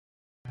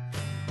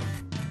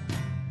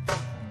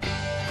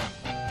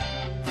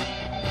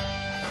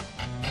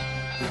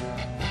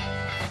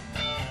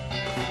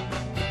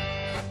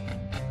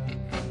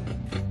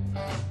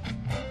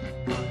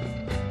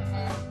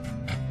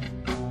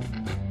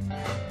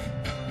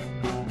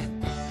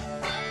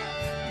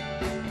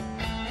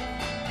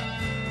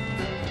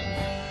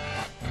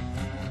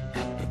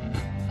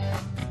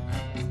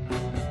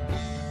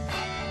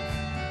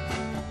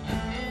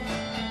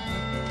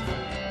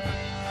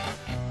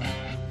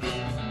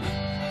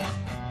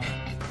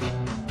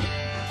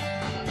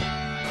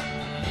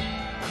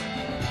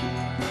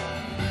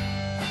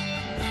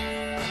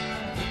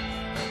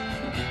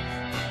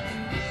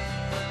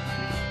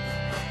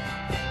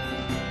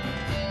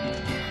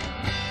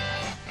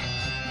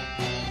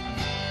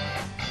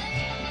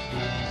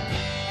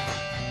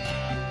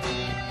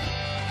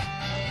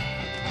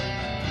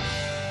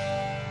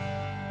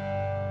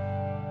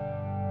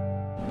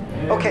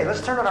Okay,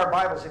 let's turn on our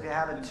Bibles, if you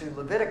haven't, to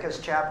Leviticus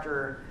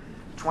chapter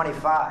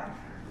 25.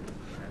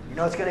 You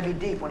know it's going to be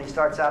deep when he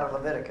starts out of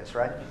Leviticus,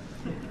 right?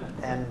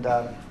 And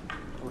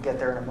we'll get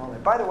there in a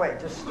moment. By the way,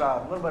 just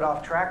a little bit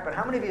off track, but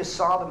how many of you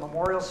saw the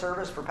memorial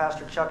service for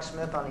Pastor Chuck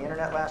Smith on the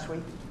internet last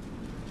week?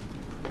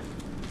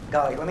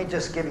 Golly, let me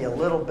just give you a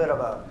little bit of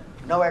a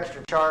no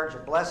extra charge, a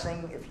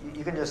blessing. If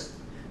you can just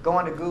go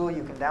onto Google,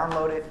 you can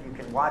download it, you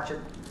can watch it.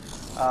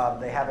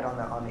 They have it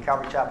on the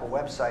Calvary Chapel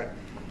website.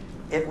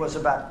 It was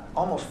about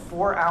almost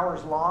 4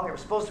 hours long. It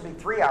was supposed to be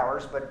 3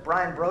 hours, but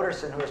Brian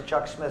Broderson, who is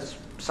Chuck Smith's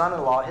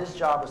son-in-law, his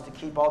job was to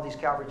keep all these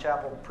Calvary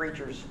Chapel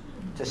preachers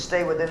to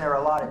stay within their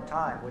allotted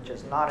time, which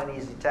is not an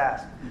easy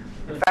task.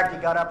 In fact, he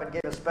got up and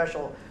gave a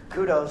special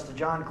kudos to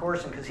John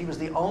Corson because he was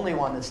the only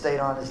one that stayed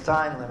on his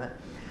time limit.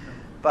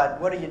 But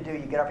what do? You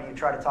get up and you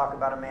try to talk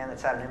about a man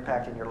that's had an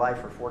impact in your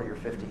life for 40 or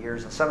 50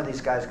 years. And some of these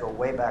guys go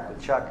way back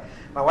with Chuck.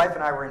 My wife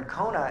and I were in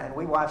Kona, and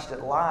we watched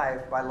it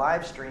live by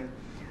live stream.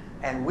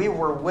 And we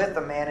were with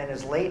a man in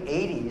his late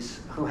 80s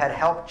who had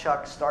helped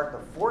Chuck start the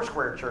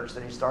Foursquare Church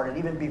that he started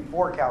even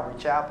before Calvary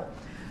Chapel.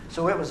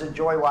 So it was a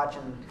joy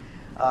watching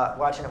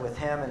it with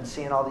him and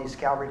seeing all these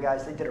Calvary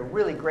guys. They did a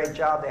really great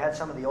job. They had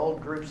some of the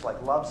old groups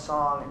like Love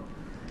Song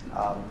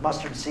and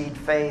Mustard Seed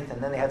Faith, and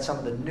then they had some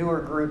of the newer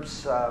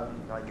groups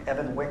like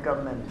Evan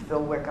Wickham and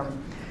Phil Wickham,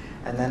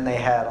 and then they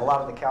had a lot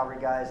of the Calvary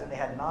guys, and they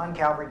had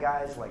non-Calvary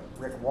guys like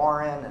Rick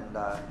Warren and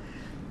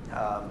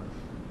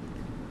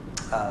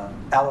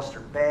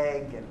Alistair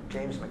Begg and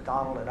James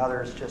McDonald and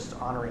others just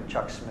honoring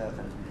Chuck Smith,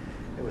 and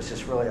it was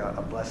just really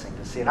a blessing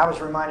to see. And I was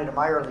reminded of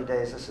my early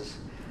days.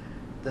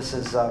 This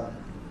is a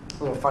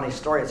little funny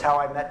story. It's how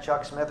I met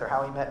Chuck Smith, or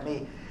how he met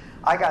me.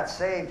 I got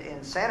saved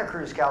in Santa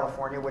Cruz,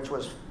 California, which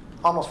was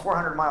almost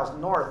 400 miles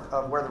north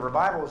of where the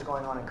revival was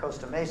going on in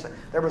Costa Mesa.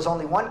 There was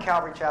only one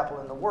Calvary Chapel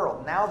in the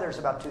world. Now there's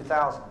about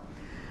 2,000.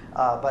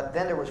 But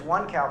then there was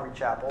one Calvary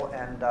Chapel,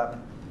 and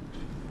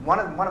one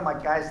of my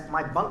guys,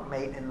 my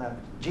bunkmate in the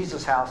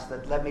Jesus house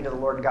that led me to the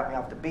Lord and got me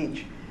off the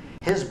beach,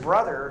 his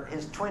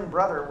twin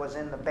brother was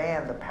in the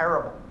band The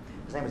Parable.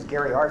 His name was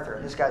Gary Arthur,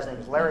 and this guy's name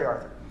is Larry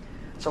Arthur.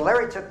 So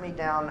Larry took me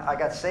down. I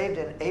got saved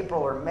in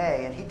April or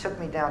May, and he took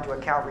me down to a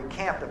Calvary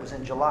camp that was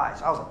in July.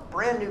 So I was a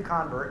brand new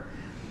convert,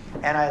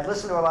 and I had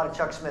listened to a lot of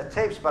Chuck Smith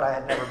tapes, but I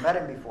had never met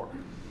him before.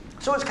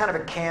 So it's kind of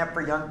a camp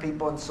for young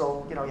people, and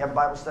so you have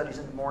Bible studies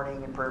in the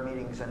morning and prayer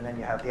meetings, and then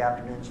you have the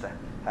afternoons to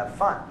have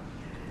fun.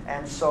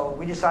 And so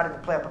we decided to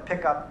play up a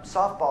pickup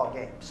softball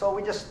game. So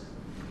we just,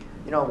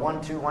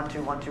 1, 2, 1,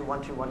 2, 1, 2,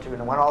 1, 2, 1, 2,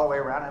 and it went all the way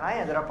around. And I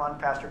ended up on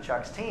Pastor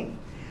Chuck's team.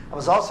 I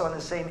was also in the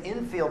same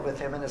infield with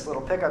him in this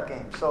little pickup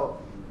game. So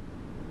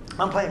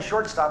I'm playing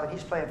shortstop, and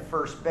he's playing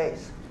first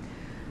base.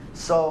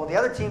 So the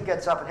other team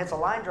gets up and hits a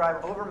line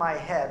drive over my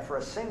head for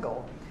a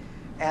single,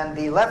 and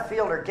the left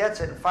fielder gets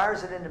it and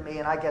fires it into me,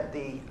 and I get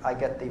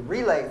the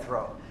relay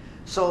throw.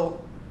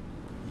 So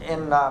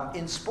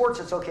in sports,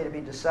 it's okay to be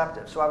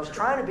deceptive. So I was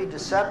trying to be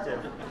deceptive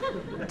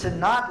to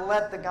not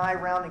let the guy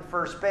rounding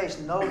first base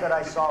know that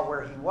I saw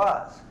where he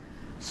was.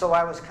 So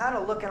I was kind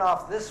of looking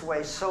off this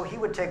way, so he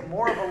would take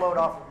more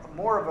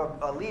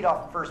of a lead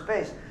off first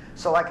base,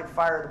 so I could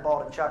fire the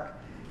ball to Chuck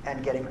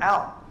and get him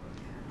out.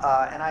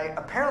 And I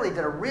apparently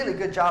did a really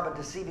good job of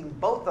deceiving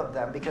both of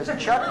them because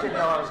Chuck didn't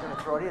know I was going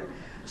to throw it in.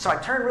 So I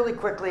turned really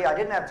quickly. I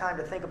didn't have time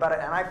to think about it,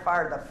 and I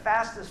fired the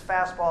fastest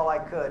fastball I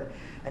could.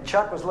 And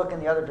Chuck was looking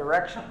the other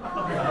direction.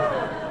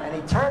 And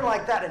he turned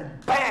like that, and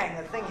bang!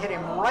 The thing hit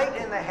him right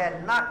in the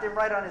head, knocked him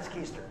right on his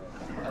keister.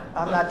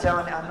 I'm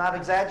not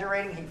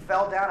exaggerating. He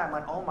fell down. I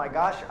went, oh my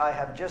gosh, I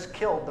have just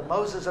killed the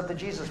Moses of the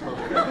Jesus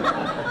movie.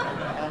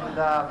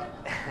 And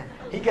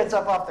he gets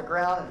up off the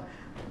ground and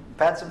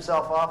pats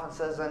himself off and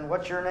says, "And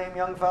what's your name,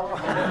 young fellow?"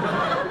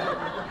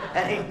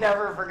 And he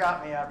never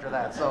forgot me after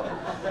that. So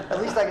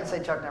at least I can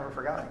say Chuck never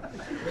forgot me.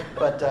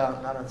 But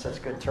not on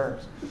such good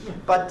terms.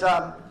 But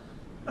I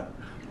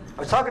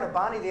was talking to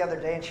Bonnie the other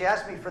day, and she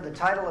asked me for the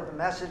title of the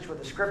message with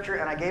the scripture,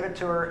 and I gave it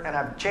to her, and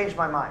I've changed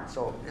my mind.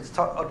 So it's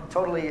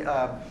totally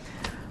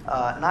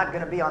not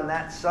going to be on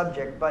that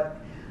subject. But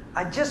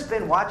I've just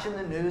been watching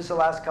the news the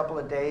last couple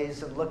of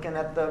days and looking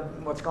at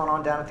what's going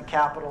on down at the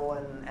Capitol,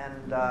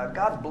 and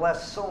God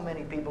bless so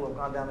many people who have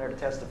gone down there to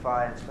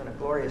testify, and it's been a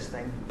glorious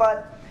thing.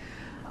 But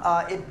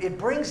it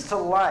brings to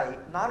light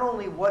not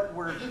only what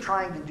we're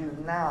trying to do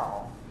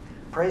now.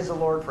 Praise the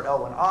Lord for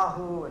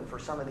OAHU and for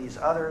some of these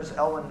others.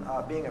 Elwin,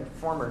 being a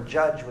former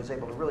judge, was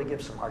able to really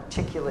give some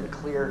articulate,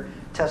 clear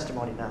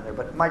testimony down there.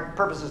 But my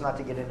purpose is not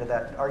to get into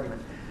that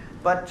argument,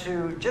 but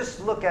to just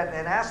look at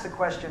and ask the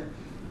question,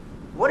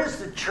 what is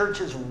the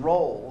church's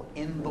role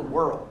in the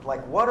world?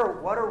 Like, what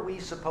are we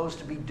supposed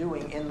to be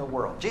doing in the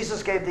world?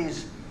 Jesus gave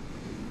these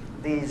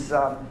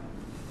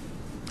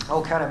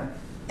kind of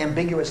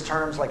ambiguous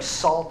terms like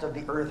salt of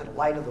the earth and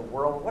light of the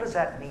world. What does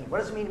that mean? What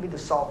does it mean to be the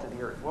salt of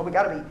the earth? Well, we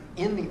got to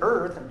be in the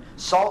earth, and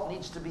salt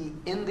needs to be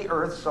in the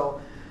earth.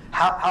 So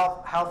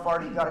how far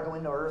do you got to go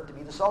into earth to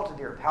be the salt of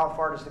the earth? How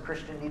far does the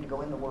Christian need to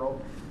go in the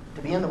world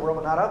to be in the world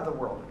but not of the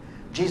world?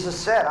 Jesus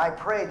said, I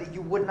pray that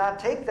you would not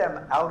take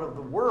them out of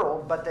the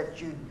world, but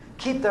that you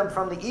keep them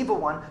from the evil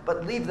one,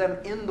 but leave them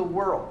in the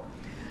world.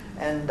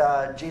 And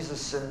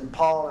Jesus and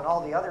Paul and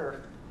all the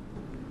other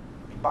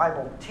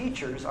Bible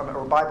teachers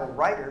or Bible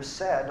writers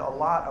said a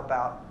lot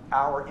about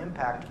our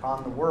impact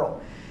on the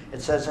world.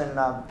 It says in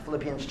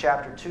Philippians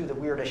chapter 2 that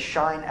we are to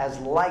shine as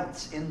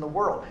lights in the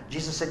world.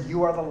 Jesus said,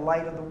 you are the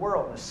light of the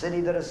world. And a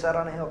city that is set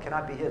on a hill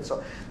cannot be hid. So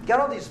you got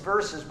all these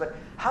verses, but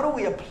how do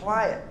we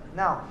apply it?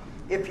 Now,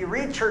 if you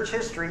read church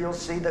history, you'll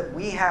see that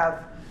we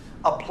have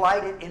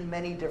applied it in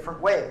many different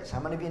ways. How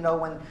many of you know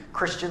when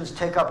Christians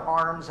take up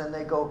arms and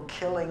they go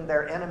killing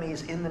their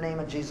enemies in the name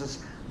of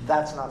Jesus?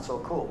 That's not so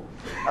cool.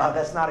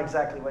 That's not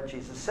exactly what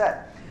Jesus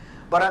said.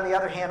 But on the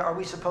other hand, are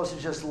we supposed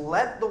to just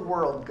let the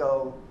world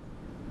go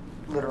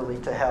literally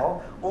to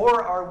hell?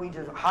 Or are we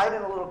to hide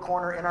in a little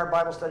corner in our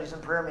Bible studies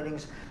and prayer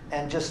meetings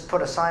and just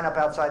put a sign up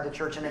outside the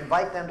church and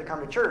invite them to come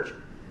to church?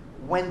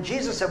 When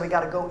Jesus said we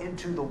got to go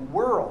into the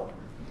world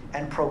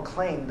and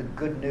proclaim the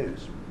good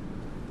news.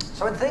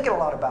 So I've been thinking a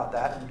lot about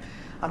that. And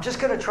I'm just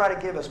going to try to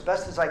give as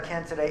best as I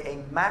can today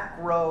a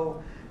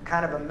macro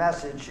kind of a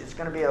message. It's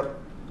going to be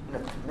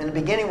in the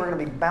beginning we're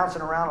going to be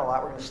bouncing around a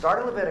lot. We're going to start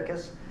in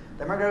Leviticus,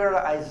 then we're going to go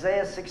to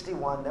Isaiah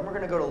 61, then we're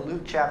going to go to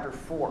Luke chapter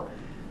 4.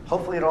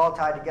 Hopefully it'll all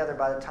tie together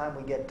by the time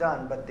we get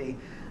done. But the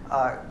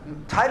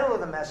title of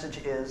the message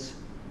is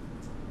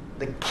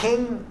The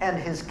King and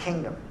His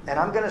Kingdom. And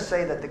I'm going to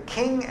say that the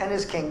King and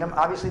His Kingdom,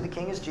 obviously the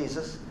King is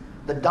Jesus.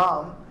 The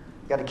Dom,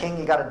 you got a king,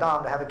 you got a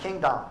Dom to have a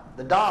kingdom.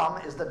 The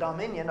Dom is the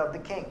dominion of the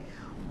King.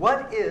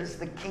 What is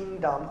the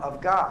kingdom of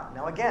God?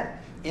 Now again,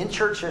 in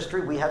church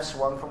history we have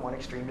swung from one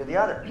extreme to the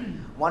other.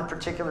 One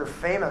particular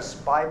famous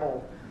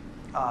Bible,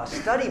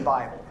 study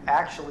Bible,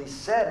 actually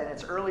said in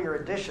its earlier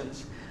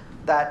editions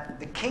that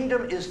the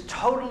kingdom is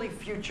totally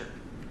future,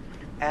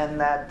 and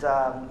that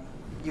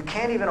you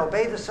can't even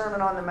obey the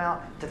Sermon on the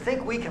Mount. To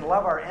think we can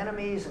love our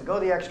enemies and go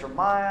the extra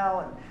mile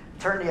and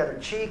turn the other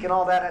cheek and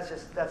all that,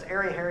 that's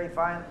airy, hairy,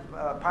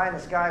 pie in the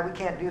sky. We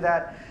can't do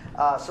that.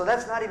 So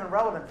that's not even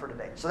relevant for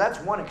today. So that's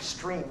one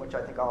extreme, which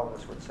I think all of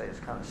us would say is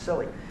kind of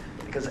silly,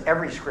 because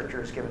every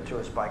scripture is given to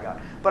us by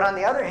God. But on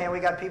the other hand, we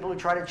got people who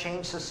try to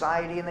change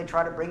society and they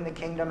try to bring the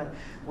kingdom. And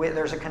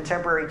there's a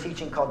contemporary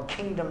teaching called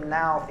Kingdom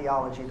Now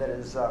theology that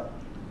is,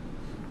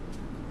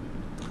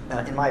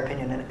 in my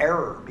opinion, an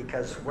error,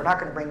 because we're not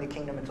going to bring the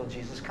kingdom until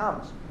Jesus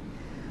comes.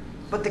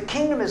 But the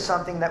kingdom is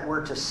something that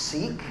we're to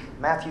seek.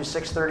 Matthew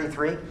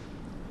 6:33,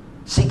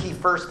 seek ye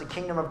first the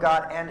kingdom of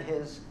God and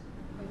His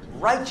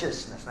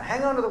righteousness. Now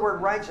hang on to the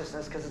word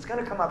righteousness, because it's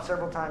going to come up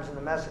several times in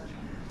the message.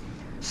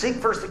 Seek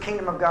first the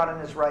kingdom of God and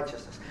His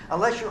righteousness.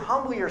 Unless you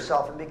humble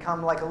yourself and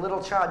become like a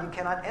little child, you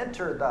cannot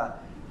enter the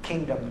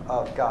kingdom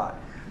of God.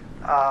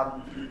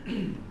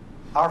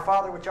 Our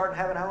Father which art in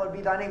heaven, hallowed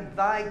be thy name.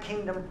 Thy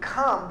kingdom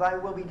come, thy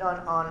will be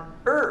done on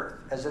earth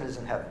as it is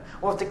in heaven.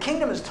 Well, if the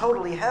kingdom is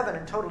totally heaven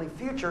and totally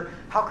future,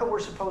 how come we're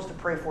supposed to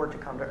pray for it to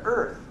come to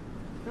earth?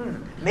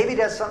 Maybe it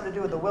has something to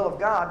do with the will of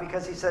God,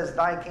 because He says,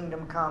 thy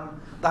kingdom come,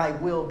 thy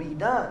will be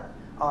done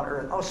on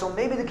earth. Oh, so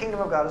maybe the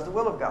kingdom of God is the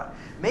will of God.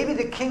 Maybe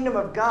the kingdom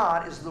of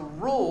God is the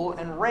rule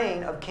and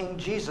reign of King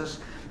Jesus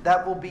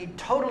that will be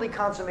totally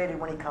consummated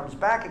when He comes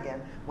back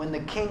again, when the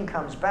King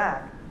comes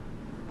back.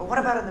 But what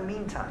about in the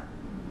meantime?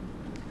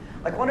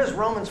 Like, what does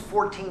Romans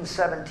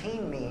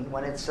 14:17 mean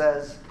when it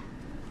says,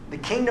 the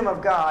kingdom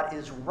of God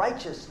is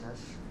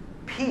righteousness,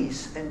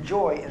 peace, and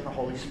joy in the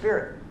Holy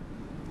Spirit?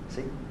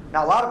 See?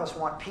 Now, a lot of us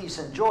want peace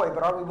and joy,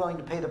 but are we willing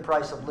to pay the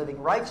price of living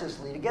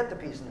righteously to get the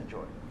peace and the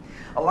joy?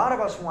 A lot of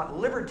us want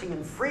liberty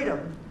and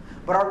freedom,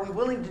 but are we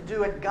willing to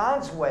do it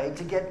God's way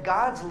to get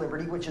God's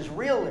liberty, which is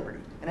real liberty?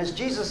 And as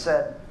Jesus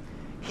said,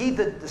 he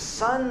that the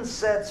Son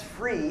sets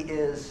free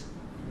is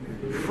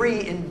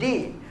free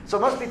indeed. So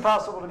it must be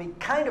possible to be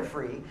kind of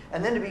free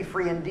and then to be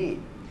free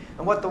indeed.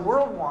 And what the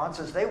world wants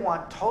is they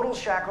want total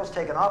shackles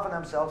taken off of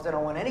themselves. They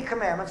don't want any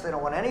commandments. They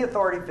don't want any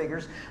authority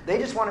figures. They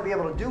just want to be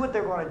able to do what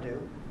they want to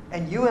do.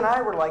 And you and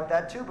I were like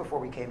that too before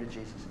we came to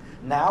Jesus.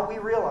 Now we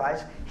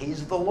realize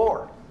He's the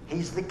Lord.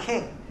 He's the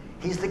King.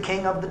 He's the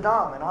King of the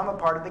Dom, and I'm a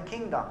part of the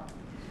kingdom.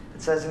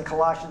 It says in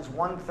Colossians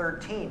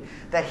 1:13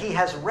 that He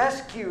has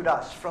rescued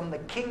us from the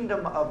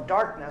kingdom of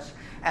darkness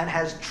and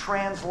has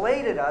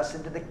translated us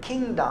into the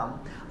kingdom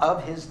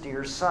of His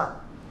dear Son.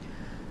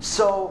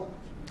 So,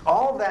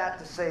 all that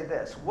to say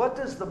this: what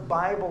does the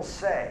Bible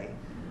say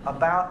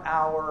about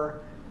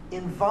our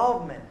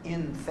involvement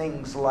in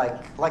things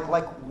like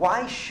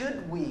why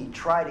should we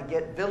try to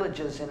get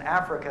villages in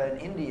Africa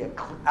and India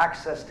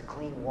access to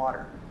clean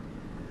water?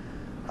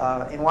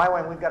 In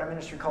YWAM, we've got a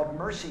ministry called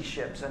Mercy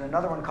Ships and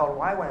another one called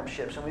YWAM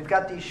Ships. And we've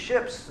got these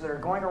ships that are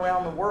going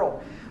around the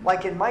world.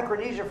 Like in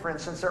Micronesia, for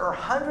instance, there are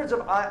hundreds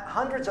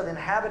of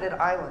inhabited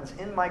islands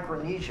in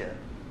Micronesia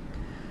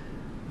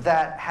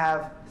that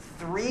have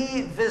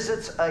 3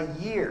 visits a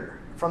year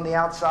from the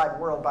outside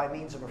world by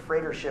means of a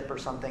freighter ship or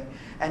something.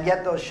 And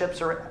yet those ships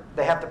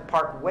they have to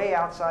park way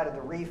outside of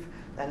the reef,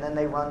 and then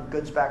they run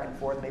goods back and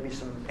forth, maybe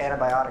some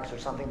antibiotics or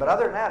something. But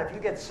other than that, if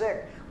you get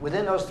sick,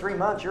 within those 3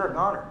 months, you're a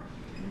goner.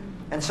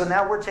 And so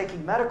now we're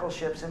taking medical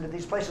ships into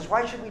these places.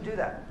 Why should we do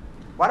that?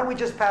 Why don't we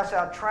just pass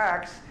out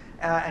tracts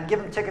and give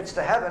them tickets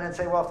to heaven and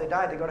say, well, if they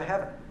died, they go to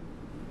heaven.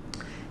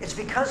 It's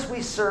because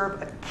we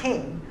serve a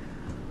king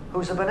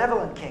who's a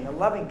benevolent king, a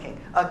loving king,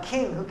 a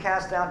king who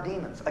cast out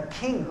demons, a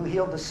king who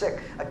healed the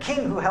sick, a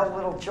king who held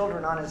little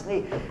children on his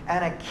knee,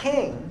 and a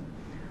king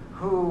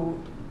who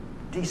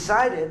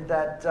decided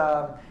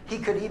that he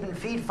could even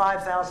feed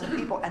 5,000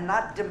 people and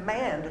not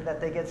demand that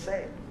they get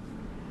saved.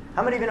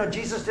 How many of you know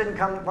Jesus didn't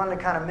run the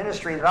kind of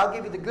ministry that I'll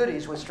give you the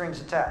goodies with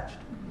strings attached?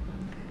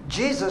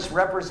 Jesus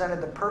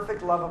represented the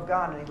perfect love of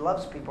God, and he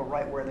loves people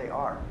right where they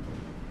are.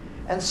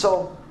 And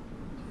so,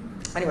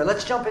 anyway,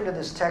 let's jump into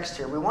this text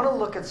here. We want to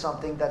look at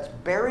something that's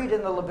buried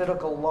in the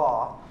Levitical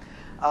law.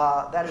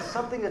 That is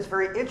something that's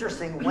very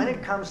interesting when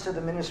it comes to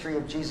the ministry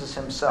of Jesus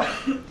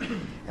himself.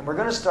 And we're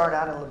going to start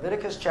out in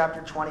Leviticus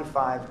chapter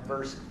 25,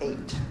 verse 8.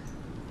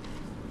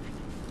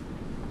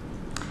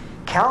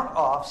 Count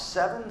off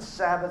 7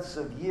 Sabbaths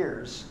of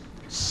years,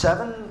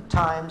 7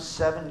 times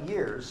 7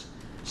 years,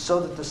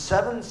 so that the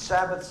 7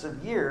 Sabbaths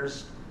of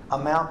years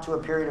amount to a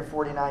period of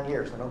 49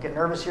 years. Now don't get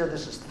nervous here.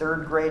 This is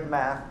 3rd grade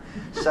math.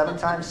 7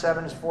 times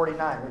 7 is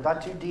 49. We're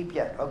not too deep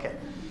yet. Okay.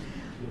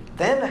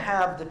 Then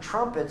have the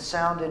trumpet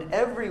sounded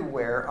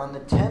everywhere on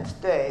the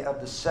 10th day of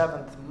the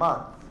 7th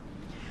month.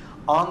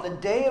 On the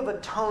Day of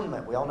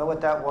Atonement, we all know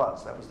what that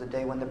was. That was the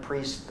day when the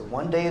priests, the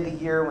one day of the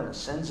year when the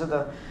sins of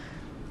the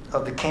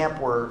camp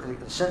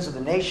the sins of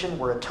the nation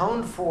were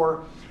atoned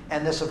for.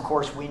 And this, of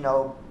course, we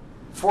know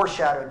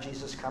foreshadowed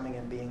Jesus coming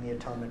and being the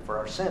atonement for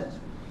our sins.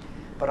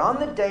 But on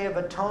the Day of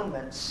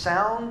Atonement,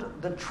 sound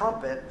the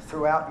trumpet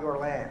throughout your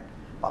land.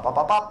 Ba, ba,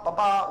 ba, ba, ba,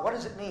 ba. What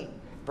does it mean?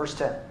 Verse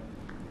 10.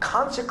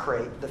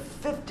 Consecrate the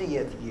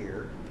 50th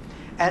year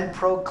and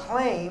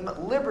proclaim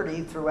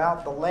liberty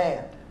throughout the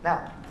land.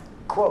 Now,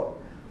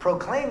 quote,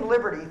 proclaim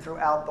liberty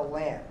throughout the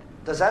land.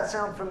 Does that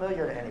sound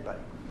familiar to anybody?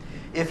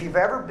 If you've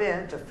ever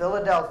been to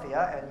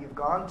Philadelphia and you've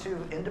gone to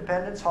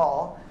Independence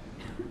Hall,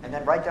 and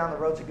then right down the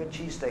road's a good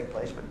cheesesteak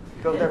place, but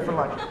go there for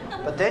lunch.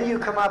 But then you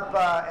come up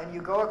and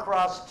you go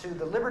across to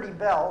the Liberty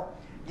Bell.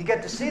 You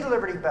get to see the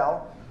Liberty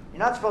Bell. You're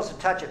not supposed to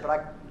touch it,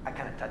 but I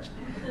kind of touched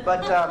it.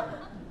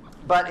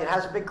 But it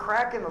has a big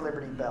crack in the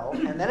Liberty Bell,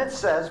 and then it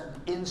says,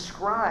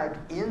 inscribed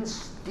in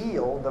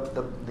steel,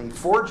 the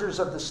forgers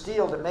of the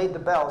steel that made the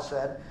bell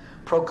said,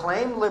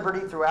 proclaim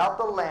liberty throughout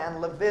the land,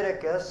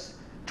 Leviticus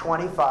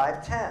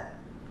 25:10.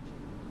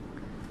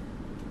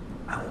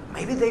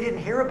 Maybe they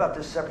didn't hear about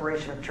this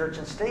separation of church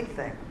and state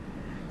thing.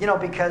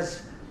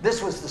 Because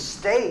this was the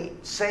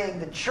state saying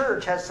the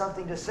church has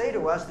something to say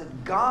to us,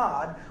 that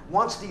God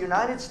wants the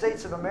United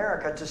States of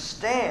America to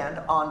stand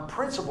on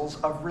principles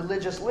of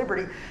religious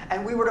liberty,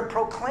 and we were to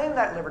proclaim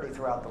that liberty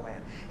throughout the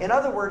land. In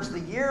other words,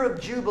 the year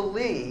of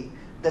Jubilee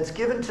that's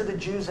given to the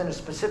Jews in a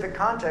specific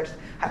context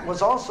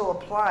was also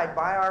applied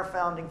by our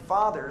founding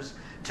fathers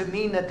to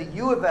mean that the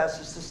U of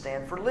S is to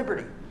stand for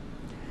liberty.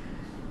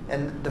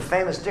 And the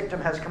famous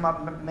dictum has come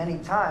up many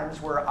times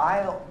where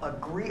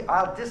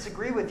I'll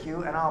disagree with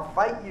you, and I'll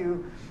fight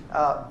you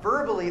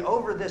verbally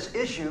over this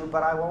issue,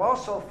 but I will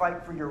also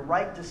fight for your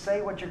right to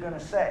say what you're going to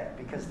say,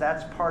 because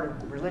that's part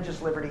of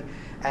religious liberty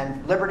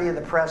and liberty of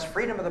the press,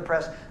 freedom of the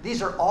press.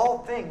 These are all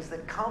things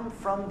that come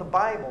from the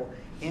Bible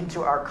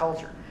into our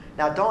culture.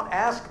 Now, don't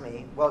ask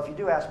me, well, if you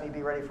do ask me,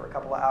 be ready for a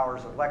couple of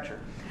hours of lecture.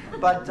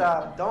 But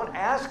don't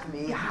ask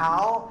me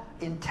how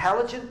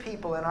intelligent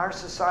people in our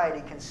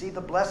society can see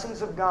the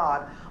blessings of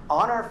God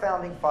on our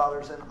founding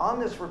fathers and on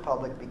this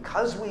republic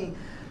because we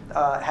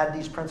had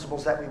these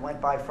principles that we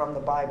went by from the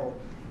Bible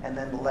and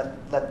then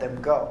let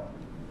them go.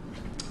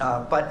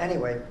 But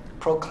anyway,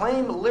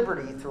 proclaim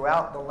liberty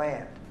throughout the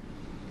land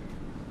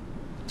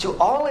to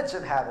all its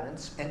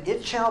inhabitants, and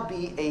it shall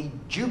be a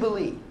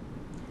jubilee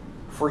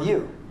for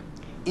you.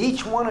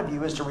 Each one of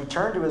you is to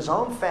return to his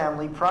own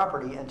family,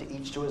 property, and to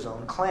each to his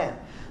own clan.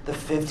 The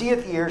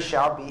 50th year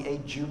shall be a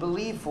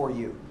jubilee for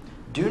you.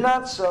 Do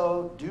not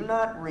sow, do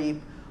not reap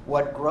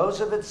what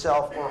grows of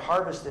itself or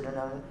harvested in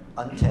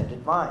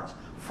untended vines.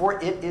 For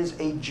it is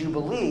a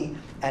jubilee,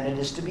 and it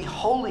is to be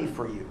holy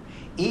for you.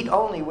 Eat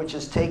only which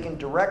is taken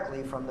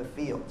directly from the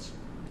fields.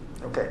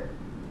 Okay,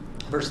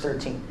 verse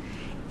 13.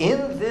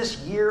 In this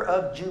year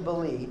of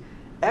jubilee,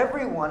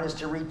 everyone is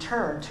to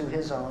return to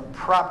his own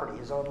property,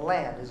 his own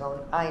land, his own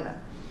aina.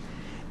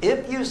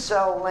 If you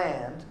sell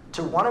land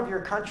to one of your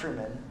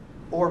countrymen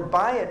or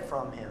buy it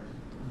from him,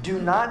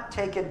 do not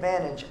take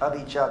advantage of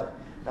each other.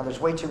 Now, there's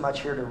way too much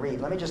here to read.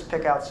 Let me just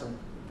pick out some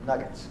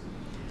nuggets.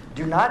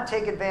 Do not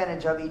take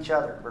advantage of each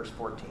other, verse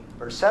 14.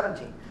 Verse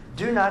 17,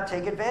 do not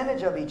take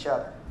advantage of each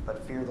other, but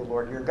fear the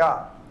Lord your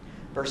God.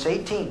 Verse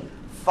 18,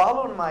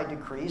 follow my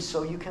decrees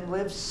so you can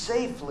live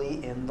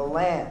safely in the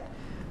land.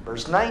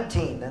 Verse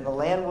 19, then the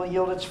land will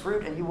yield its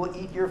fruit, and you will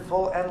eat your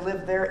full and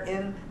live there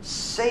in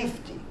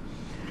safety.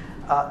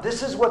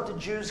 This is what the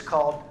Jews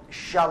called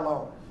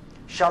shalom.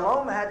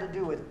 Shalom had to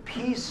do with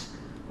peace,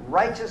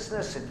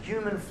 righteousness, and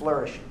human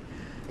flourishing.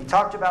 He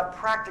talked about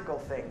practical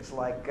things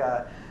like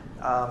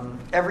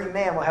Every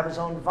man will have his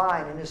own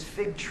vine and his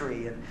fig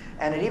tree.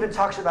 And it even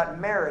talks about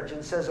marriage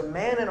and says a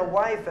man and a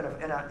wife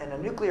and a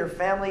nuclear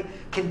family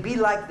can be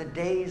like the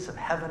days of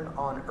heaven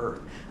on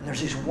earth. And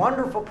there's these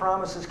wonderful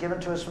promises given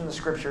to us from the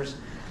scriptures.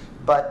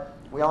 But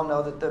we all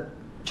know that the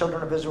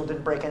children of Israel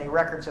didn't break any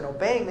records in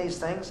obeying these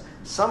things.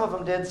 Some of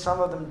them did, some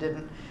of them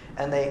didn't.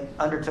 And they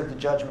undertook the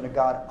judgment of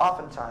God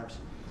oftentimes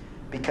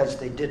because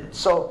they didn't.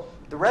 So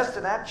the rest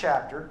of that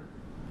chapter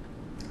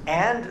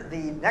and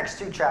the next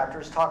two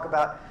chapters talk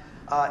about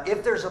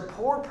if there's a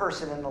poor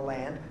person in the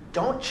land,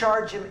 don't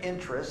charge him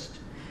interest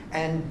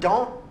and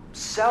don't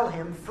sell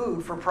him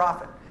food for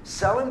profit.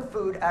 Sell him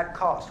food at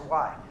cost.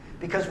 Why?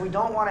 Because we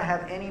don't want to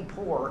have any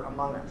poor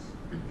among us.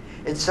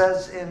 It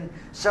says in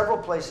several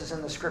places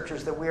in the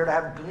scriptures that we are to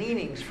have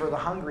gleanings for the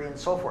hungry and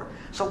so forth.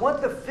 So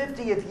what the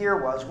 50th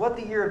year was, what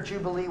the year of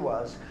Jubilee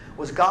was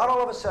God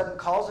all of a sudden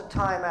calls a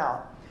time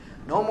out.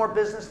 No more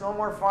business, no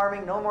more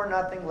farming, no more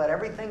nothing. Let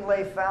everything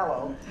lay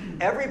fallow.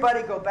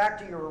 Everybody go back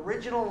to your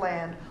original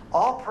land.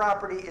 All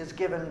property is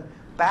given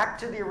back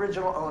to the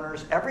original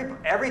owners.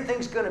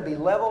 Everything's going to be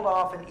leveled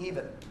off and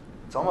even.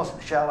 It's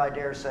almost, shall I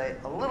dare say,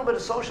 a little bit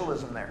of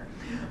socialism there.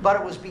 But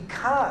it was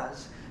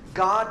because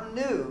God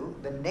knew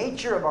the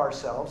nature of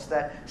ourselves,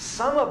 that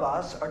some of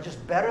us are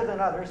just better than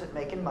others at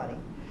making money,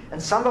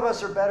 and some of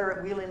us are better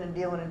at wheeling and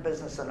dealing in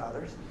business than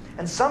others,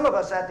 and some of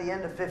us at the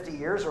end of 50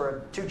 years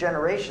or 2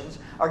 generations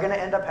are going to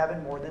end up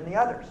having more than the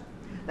others.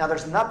 Now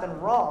there's nothing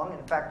wrong,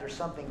 in fact there's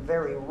something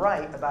very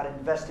right about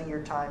investing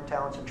your time,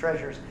 talents, and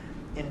treasures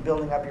in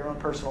building up your own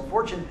personal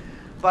fortune,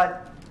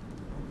 but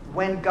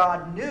when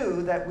God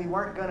knew that we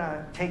weren't going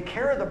to take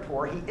care of the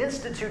poor, He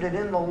instituted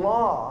in the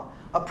law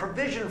a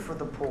provision for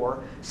the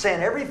poor,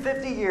 saying every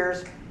 50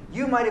 years,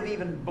 you might have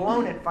even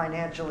blown it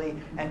financially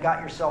and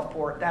got yourself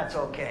poor. That's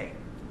okay.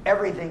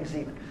 Everything's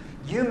even.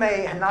 You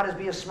may not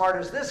be as smart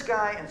as this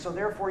guy, and so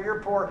therefore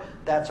you're poor.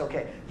 That's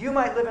okay. You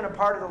might live in a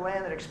part of the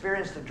land that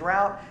experienced a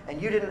drought,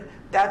 and you didn't.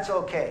 That's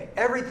okay.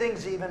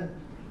 Everything's even.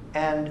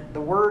 And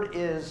the word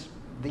is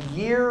the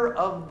year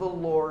of the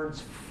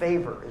Lord's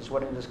favor is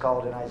what it is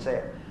called in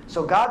Isaiah.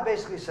 So God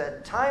basically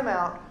said, time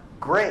out,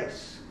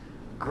 grace,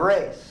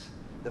 grace,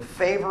 the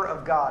favor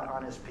of God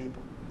on His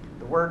people.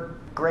 The word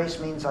grace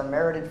means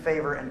unmerited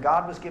favor, and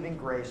God was giving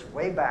grace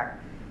way back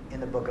in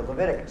the book of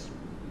Leviticus.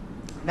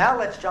 Now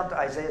let's jump to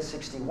Isaiah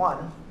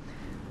 61,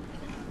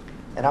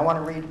 and I want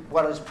to read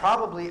what is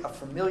probably a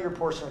familiar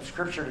portion of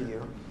Scripture to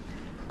you,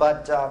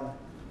 but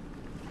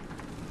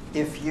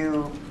if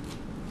you,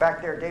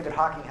 back there, David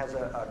Hawking has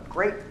a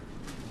great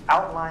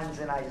Outlines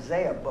in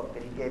Isaiah book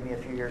that he gave me a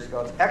few years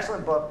ago. It's an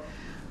excellent book.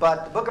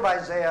 But the book of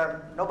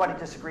Isaiah, nobody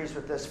disagrees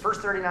with this.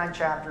 First 39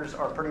 chapters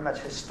are pretty much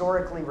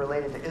historically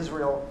related to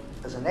Israel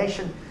as a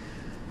nation.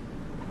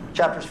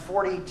 Chapters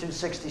 40 to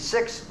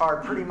 66 are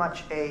pretty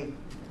much a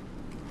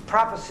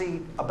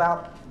prophecy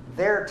about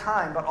their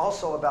time, but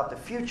also about the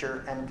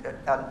future and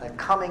the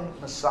coming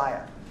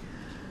Messiah.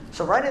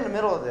 So right in the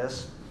middle of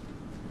this,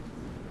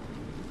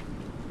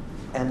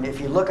 and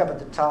if you look up at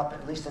the top,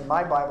 at least in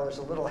my Bible, there's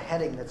a little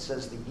heading that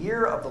says, the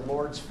year of the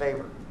Lord's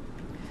favor.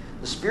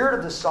 The Spirit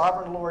of the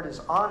Sovereign Lord is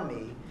on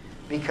me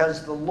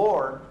because the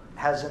Lord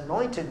has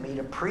anointed me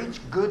to preach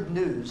good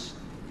news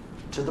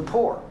to the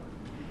poor.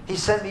 He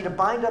sent me to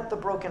bind up the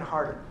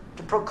brokenhearted,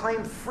 to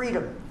proclaim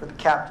freedom for the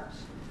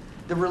captives,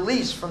 the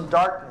release from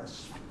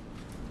darkness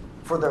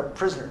for the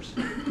prisoners,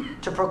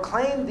 to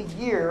proclaim the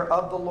year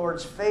of the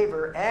Lord's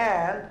favor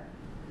and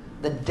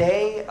the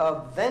day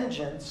of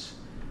vengeance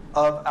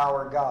of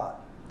our God.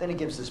 Then he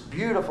gives this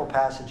beautiful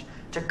passage,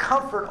 to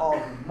comfort all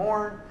who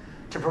mourn,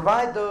 to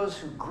provide those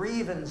who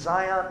grieve in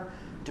Zion,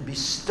 to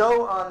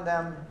bestow on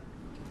them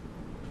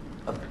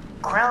a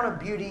crown of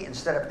beauty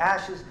instead of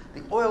ashes,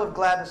 the oil of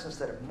gladness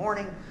instead of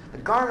mourning, the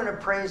garment of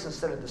praise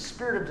instead of the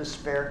spirit of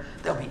despair.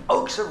 There'll be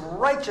oaks of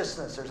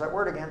righteousness, there's that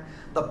word again,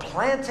 the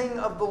planting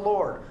of the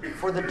Lord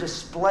for the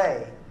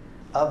display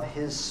of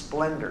His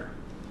splendor.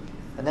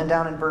 And then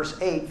down in verse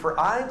 8, for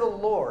I, the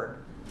Lord,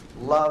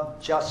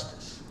 love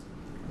justice.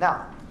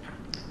 Now,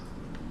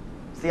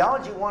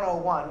 Theology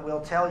 101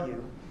 will tell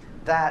you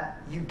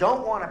that you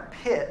don't want to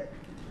pit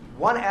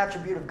one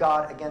attribute of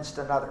God against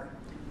another.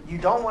 You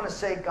don't want to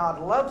say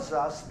God loves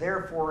us,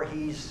 therefore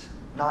He's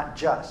not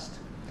just.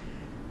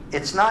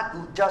 It's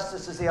not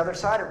justice is the other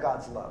side of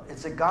God's love.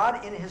 It's that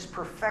God in His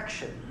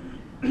perfection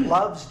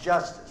loves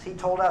justice. He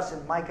told us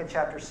in Micah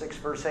chapter 6,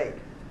 verse 8,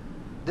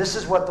 this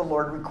is what the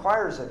Lord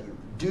requires of you.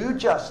 Do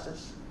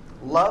justice,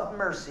 love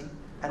mercy,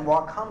 and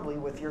walk humbly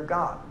with your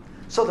God.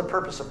 So the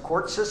purpose of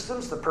court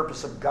systems, the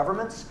purpose of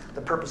governments,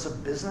 the purpose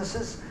of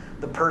businesses,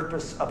 the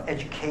purpose of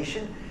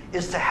education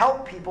is to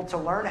help people to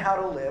learn how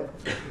to live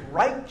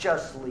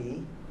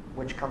righteously,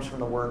 which comes from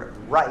the word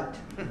right,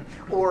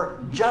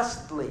 or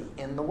justly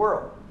in the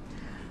world.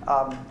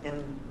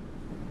 In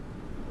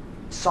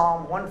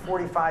Psalm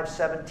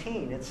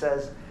 145:17, it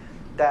says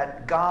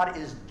that God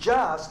is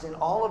just in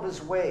all of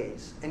His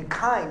ways and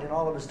kind in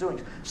all of His doings.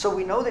 So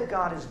we know that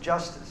God is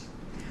justice.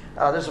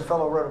 There's a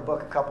fellow who wrote a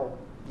book a couple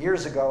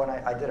years ago, and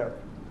I did a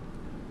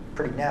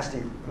pretty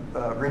nasty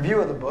review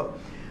of the book.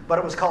 but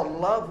it was called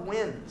Love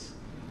Wins.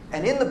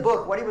 And in the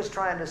book, what he was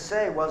trying to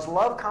say was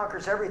love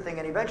conquers everything,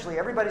 and eventually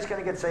everybody's going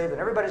to get saved, and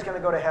everybody's going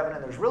to go to heaven,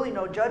 and there's really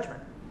no judgment.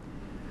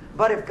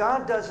 But if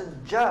God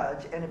doesn't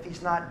judge, and if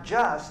he's not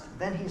just,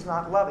 then he's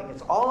not loving.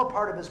 It's all a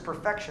part of his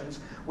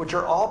perfections, which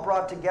are all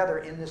brought together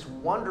in this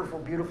wonderful,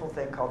 beautiful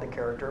thing called the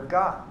character of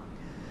God.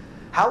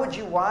 How would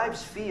you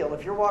wives feel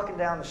if you're walking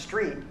down the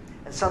street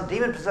and some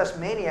demon-possessed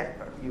maniac,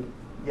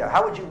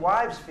 how would you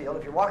wives feel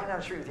if you're walking down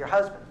the street with your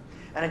husband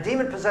and a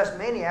demon-possessed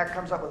maniac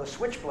comes up with a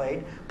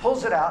switchblade,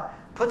 pulls it out,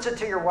 puts it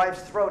to your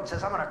wife's throat and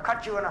says, I'm going to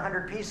cut you in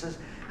 100 pieces.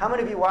 How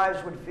many of you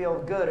wives would feel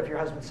good if your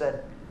husband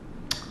said,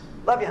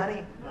 love you,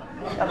 honey.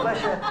 God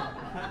bless you.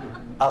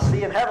 I'll see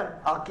you in heaven.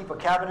 I'll keep a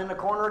cabin in the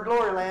corner of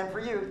glory land for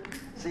you.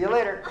 See you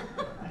later.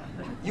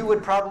 You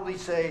would probably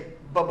say,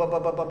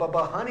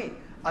 honey,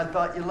 I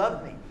thought you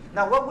loved me.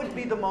 Now, what would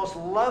be the most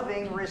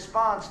loving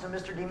response to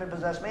Mr.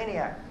 Demon-Possessed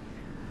Maniac?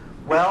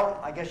 Well,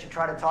 I guess you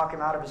try to talk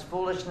him out of his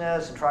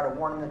foolishness and try to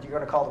warn him that you're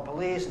going to call the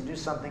police and do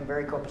something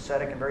very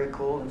copacetic and very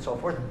cool and so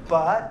forth.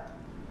 But,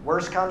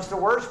 worst comes to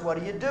worst, what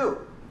do?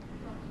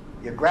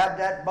 You grab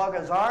that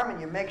bugger's arm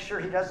and you make sure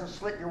he doesn't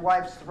slit your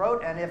wife's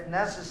throat, and if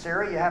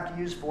necessary, you have to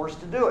use force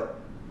to do it.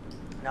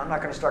 Now, I'm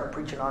not going to start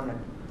preaching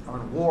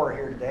on war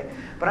here today,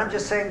 but I'm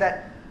just saying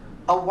that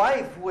a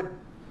wife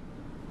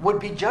would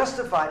be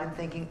justified in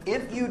thinking,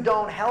 if you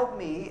don't help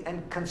me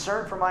and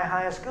concern for my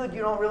highest good,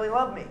 you don't really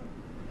love me.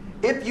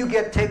 If you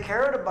take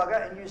care of the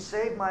bugger and you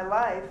save my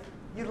life,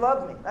 you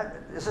love me.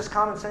 Is this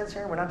common sense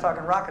here? We're not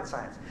talking rocket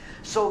science.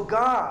 So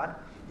God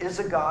is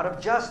a God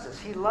of justice.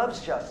 He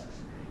loves justice.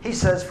 He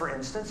says, for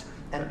instance,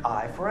 an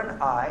eye for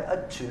an eye,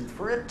 a tooth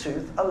for a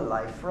tooth, a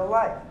life for a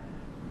life.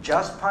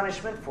 Just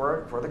punishment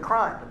for the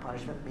crime. The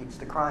punishment meets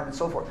the crime and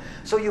so forth.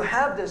 So you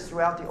have this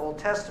throughout the Old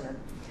Testament.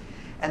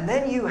 And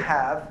then you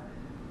have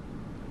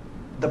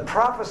the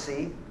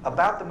prophecy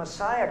about the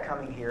Messiah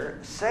coming here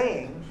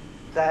saying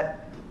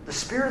that the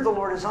Spirit of the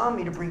Lord is on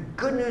me to bring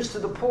good news to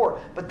the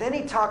poor. But then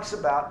he talks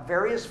about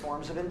various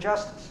forms of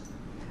injustice.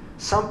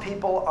 Some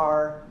people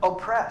are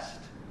oppressed.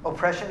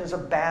 Oppression is a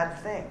bad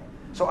thing.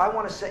 So I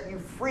want to set you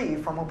free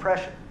from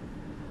oppression.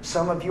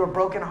 Some of you are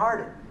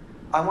brokenhearted.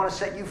 I want to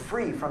set you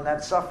free from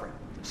that suffering.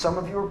 Some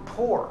of you are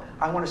poor.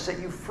 I want to set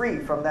you free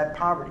from that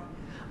poverty.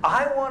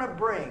 I want to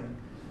bring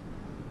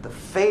the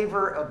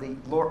favor of the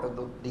Lord,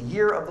 the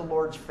year of the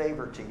Lord's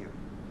favor to you.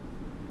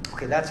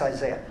 Okay, that's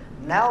Isaiah.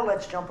 Now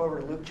let's jump over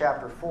to Luke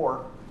chapter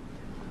 4,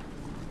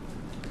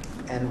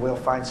 and we'll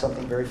find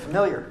something very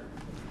familiar.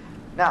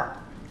 Now,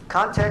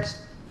 context,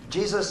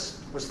 Jesus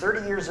was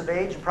 30 years of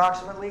age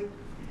approximately.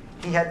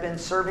 He had been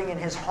serving in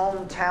his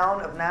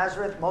hometown of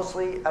Nazareth,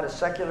 mostly at a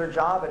secular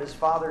job at his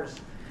father's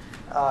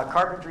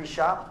carpentry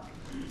shop.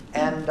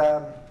 And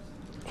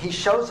he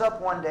shows up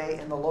one day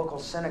in the local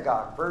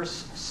synagogue,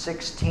 verse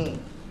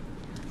 16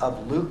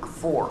 of Luke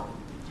 4.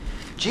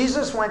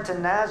 Jesus went to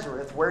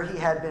Nazareth where he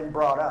had been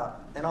brought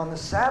up, and on the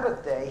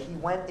Sabbath day he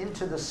went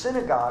into the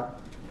synagogue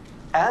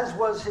as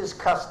was his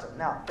custom.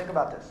 Now, think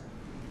about this.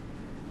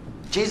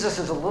 Jesus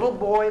is a little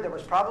boy. There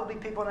was probably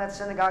people in that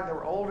synagogue that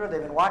were older.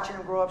 They've been watching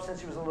him grow up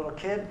since he was a little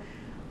kid.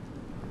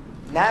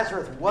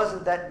 Nazareth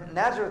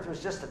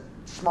was just a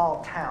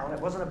small town. It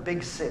wasn't a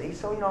big city.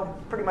 So,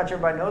 pretty much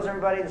everybody knows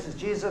everybody. This is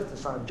Jesus, the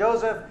son of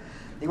Joseph.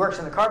 He works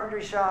in the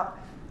carpentry shop.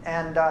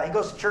 And he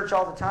goes to church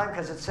all the time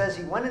because it says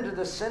he went into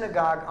the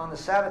synagogue on the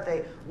Sabbath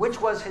day,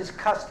 which was his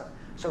custom.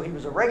 So he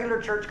was a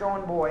regular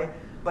church-going boy,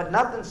 but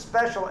nothing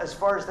special as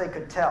far as they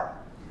could tell.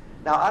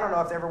 Now, I don't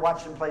know if they ever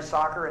watched him play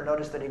soccer and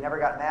noticed that he never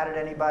got mad at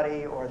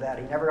anybody, or that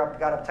he never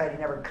got uptight, he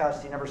never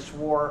cussed, he never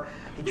swore,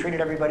 he treated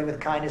everybody with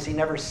kindness, he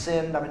never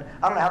sinned. I don't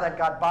know how that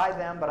got by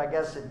them, but I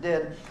guess it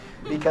did,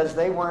 because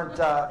they weren't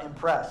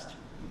impressed.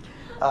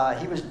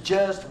 He was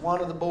just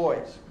one of the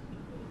boys.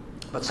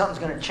 But something's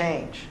going to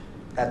change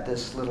at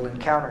this little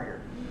encounter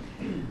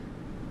here.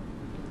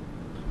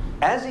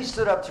 As he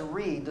stood up to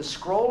read, the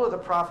scroll of the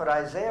prophet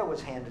Isaiah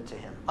was handed to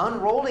him.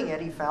 Unrolling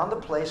it, he found the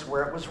place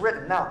where it was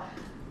written. Now,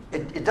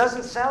 it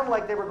doesn't sound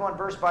like they were going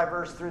verse by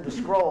verse through the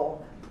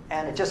scroll,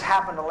 and it just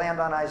happened to land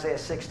on Isaiah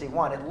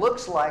 61. It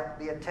looks like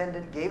the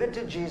attendant gave it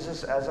to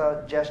Jesus as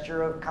a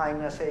gesture of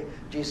kindness. Hey,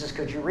 Jesus,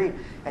 could you read?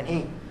 And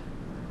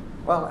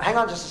hang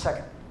on just a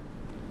second.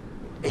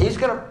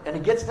 And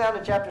he gets down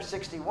to chapter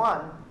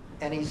 61,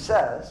 and he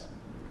says,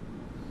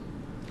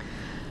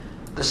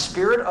 the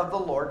Spirit of the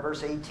Lord,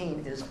 verse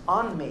 18, is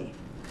on me,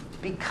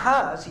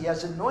 because he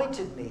has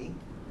anointed me,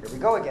 here we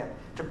go again,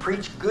 to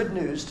preach good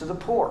news to the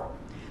poor.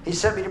 He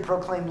sent me to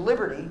proclaim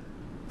liberty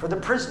for the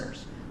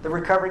prisoners, the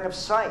recovering of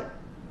sight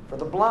for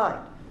the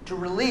blind, to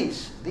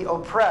release the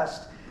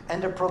oppressed,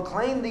 and to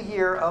proclaim the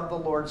year of the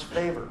Lord's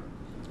favor. ...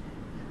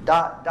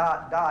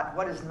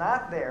 What is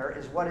not there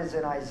is what is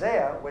in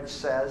Isaiah, which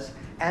says,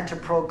 and to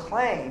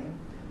proclaim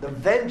the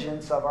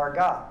vengeance of our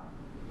God.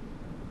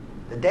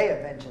 The day of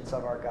vengeance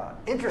of our God.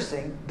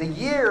 Interesting, the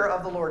year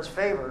of the Lord's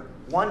favor,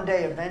 one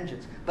day of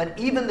vengeance. But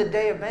even the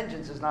day of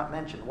vengeance is not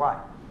mentioned. Why?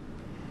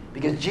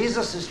 Because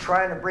Jesus is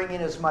trying to bring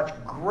in as much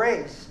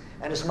grace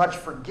and as much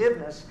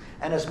forgiveness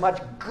and as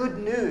much good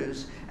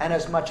news and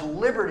as much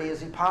liberty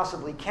as he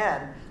possibly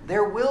can.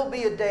 There will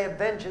be a day of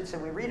vengeance,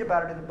 and we read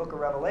about it in the book of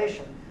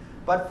Revelation.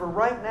 But for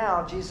right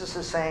now, Jesus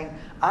is saying,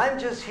 I'm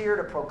just here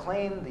to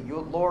proclaim the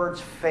Lord's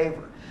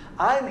favor.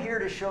 I'm here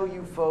to show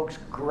you folks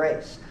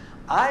grace.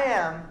 I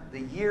am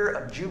the year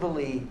of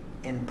Jubilee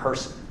in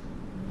person.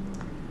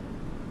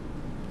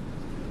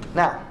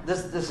 Now,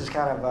 this is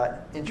kind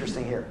of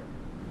interesting here.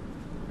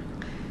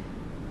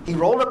 He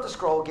rolled up the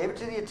scroll, gave it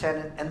to the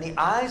attendant, and the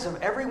eyes of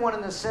everyone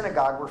in the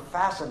synagogue were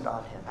fastened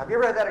on him. Have you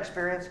ever had that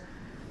experience?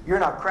 You're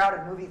in a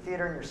crowded movie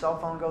theater and your cell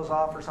phone goes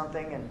off or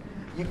something, and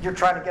you're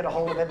trying to get a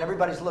hold of it, and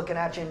everybody's looking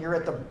at you, and you're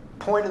at the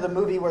point of the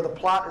movie where the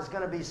plot is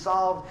going to be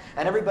solved,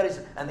 and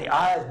the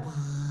eyes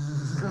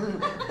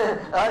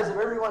of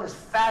everyone is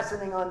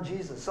fastening on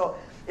Jesus. So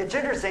it's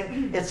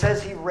interesting. It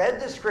says he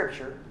read the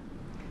scripture,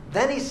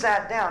 then he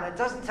sat down. It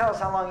doesn't tell us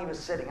how long he was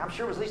sitting. I'm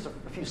sure it was at least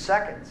a few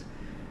seconds.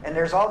 And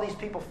there's all these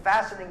people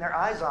fastening their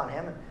eyes on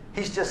him, and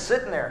he's just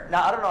sitting there.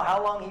 Now, I don't know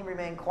how long he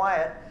remained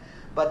quiet,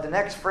 but the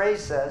next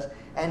phrase says,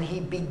 and he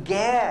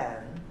began.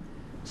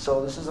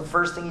 So this is the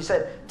first thing he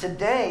said.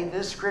 Today,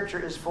 this scripture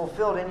is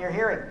fulfilled in your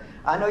hearing.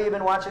 I know you've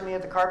been watching me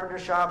at the carpenter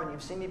shop, and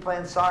you've seen me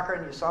playing soccer,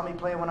 and you saw me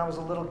playing when I was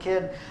a little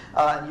kid,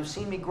 and you've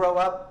seen me grow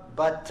up.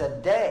 But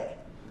today,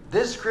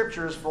 this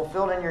scripture is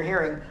fulfilled in your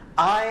hearing.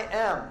 I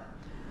am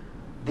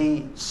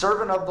the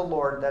servant of the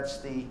Lord.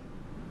 That's the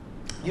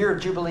year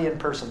of Jubilee in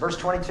person. Verse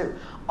 22.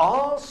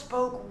 All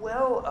spoke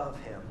well of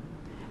him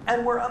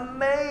and were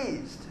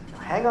amazed.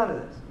 Hang on to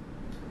this.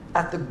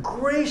 At the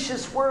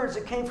gracious words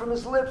that came from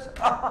his lips.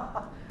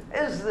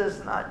 Is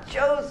this not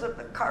Joseph,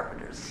 the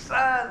carpenter's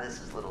son?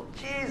 This is little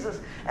Jesus.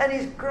 And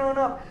he's grown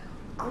up.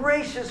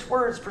 Gracious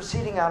words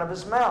proceeding out of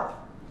his mouth.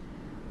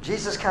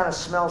 Jesus kind of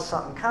smells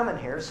something coming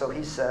here. So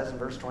he says in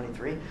verse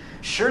 23,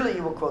 surely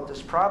you will quote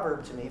this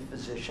proverb to me,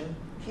 physician,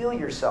 heal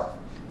yourself.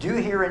 Do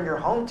here in your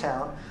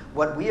hometown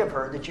what we have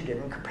heard that you did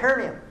in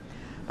Capernaum.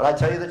 But I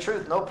tell you the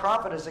truth, no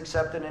prophet is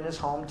accepted in his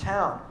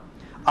hometown.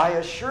 I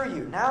assure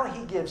you. Now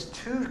he gives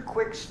two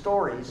quick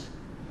stories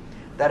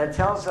that it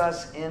tells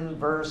us in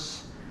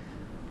verse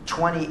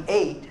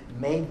 28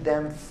 made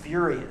them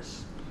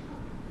furious.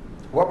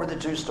 What were the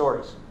two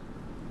stories?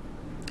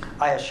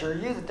 I assure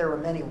you that there were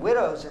many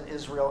widows in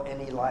Israel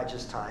in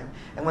Elijah's time,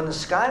 and when the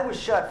sky was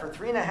shut for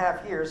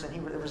 3.5 years,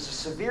 and there was a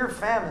severe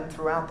famine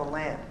throughout the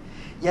land.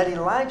 Yet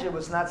Elijah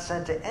was not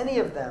sent to any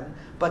of them,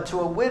 but to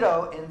a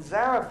widow in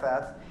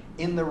Zarephath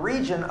in the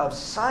region of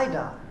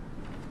Sidon.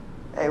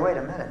 Hey, wait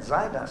a minute.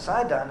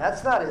 Sidon,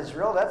 that's not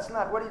Israel. That's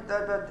not what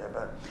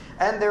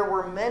And there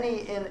were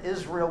many in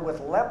Israel with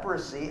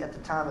leprosy at the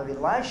time of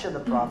Elisha the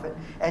prophet,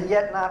 and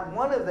yet not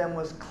one of them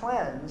was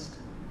cleansed,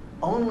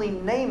 only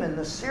Naaman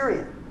the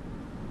Syrian.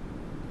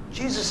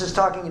 Jesus is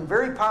talking in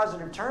very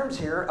positive terms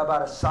here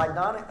about a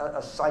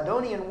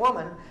Sidonian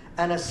woman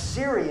and a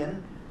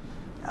Syrian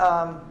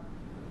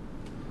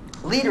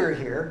leader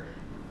here.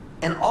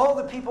 And all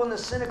the people in the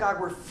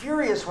synagogue were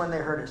furious when they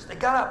heard this. They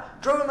got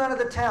up, drove him out of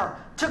the town,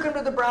 took him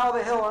to the brow of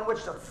the hill on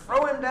which to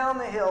throw him down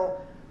the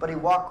hill, but he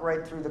walked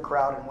right through the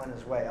crowd and went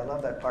his way. I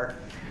love that part.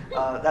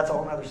 That's a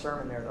whole other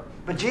sermon there, though.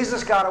 But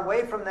Jesus got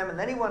away from them, and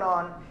then he went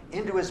on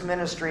into his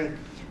ministry.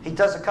 He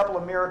does a couple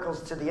of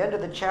miracles to the end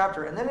of the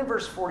chapter. And then in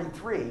verse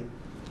 43,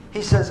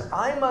 he says,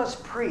 I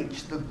must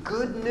preach the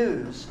good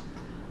news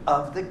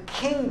of the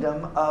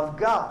kingdom of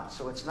God.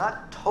 So it's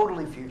not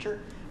totally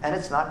future, and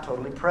it's not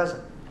totally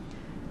present.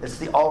 It's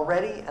the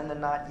already and the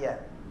not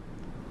yet.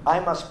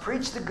 I must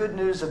preach the good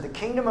news of the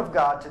kingdom of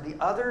God to the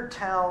other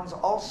towns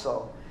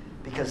also,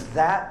 because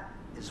that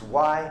is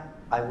why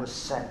I was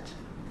sent.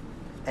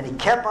 And he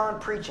kept on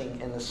preaching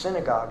in the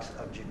synagogues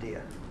of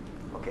Judea.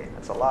 Okay,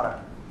 that's a lot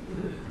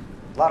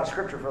of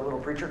scripture for a little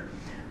preacher.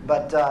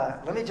 But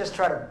let me just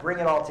try to bring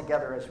it all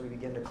together as we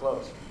begin to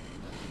close.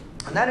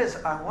 And that is,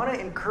 I want to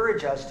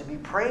encourage us to be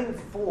praying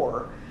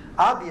for,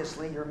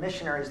 obviously, your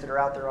missionaries that are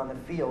out there on the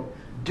field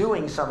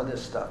doing some of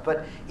this stuff.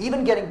 But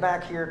even getting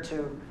back here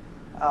to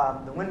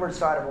the Windward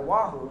side of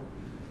OAHU,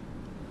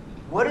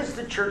 what is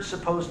the church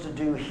supposed to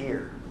do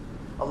here?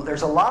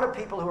 There's a lot of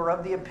people who are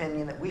of the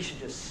opinion that we should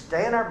just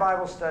stay in our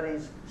Bible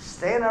studies,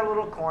 stay in our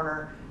little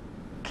corner,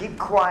 keep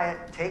quiet,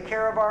 take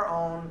care of our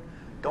own,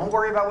 don't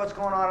worry about what's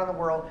going on in the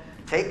world.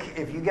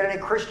 If you get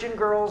any Christian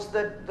girls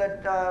that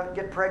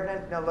get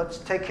pregnant, let's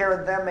take care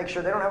of them, make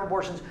sure they don't have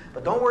abortions.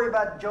 But don't worry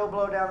about Joe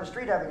Blow down the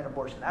street having an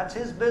abortion. That's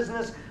his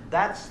business.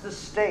 That's the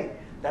state.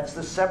 That's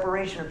the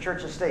separation of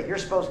church and state. You're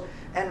supposed,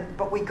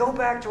 but we go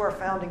back to our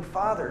founding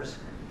fathers,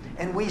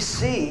 and we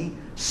see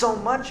so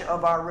much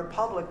of our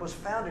republic was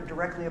founded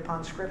directly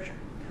upon Scripture.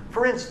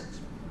 For instance,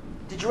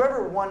 did you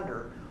ever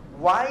wonder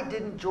why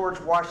didn't George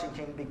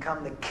Washington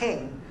become the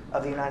king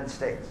of the United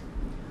States?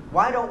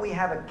 Why don't we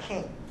have a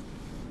king?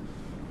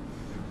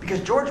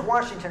 Because George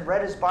Washington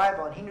read his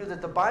Bible, and he knew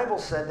that the Bible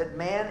said that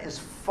man is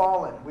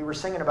fallen. We were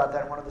singing about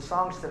that in one of the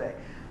songs today.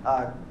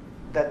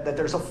 That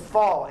there's a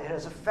fall. It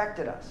has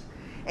affected us.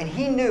 And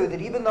he knew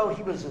that even though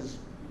he was as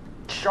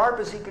sharp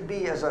as he could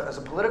be as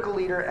a political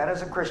leader and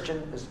as a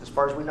Christian, as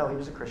far as we know he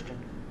was a Christian,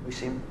 We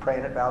see him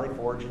praying at Valley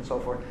Forge and so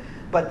forth.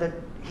 But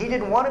he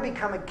didn't want to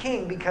become a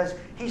king because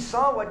he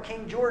saw what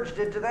King George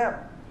did to them.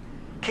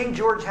 King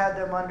George had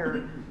them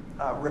under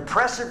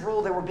repressive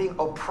rule. They were being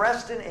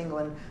oppressed in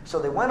England. So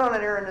they went on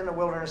an errand in the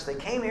wilderness. They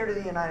came here to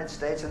the United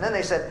States. And then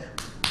they said,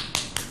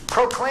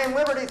 proclaim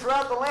liberty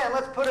throughout the land.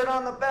 Let's put it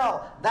on the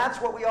bell. That's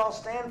what we all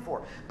stand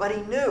for. But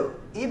he knew,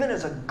 even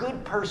as a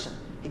good person,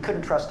 he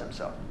couldn't trust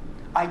himself.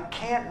 I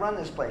can't run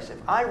this place. If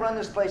I run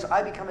this place,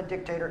 I become a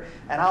dictator,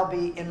 and I'll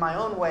be in my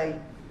own way,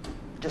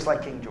 just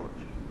like King George.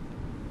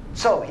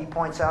 So he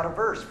points out a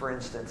verse, for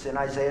instance, in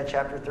Isaiah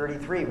chapter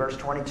 33, verse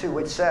 22,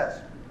 which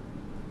says,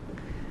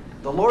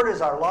 the Lord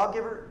is our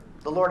lawgiver,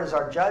 the Lord is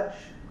our judge,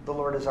 the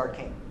Lord is our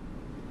king.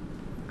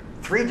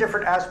 3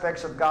 different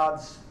aspects of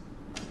God's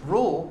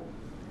rule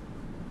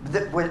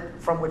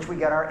from which we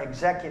get our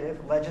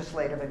executive,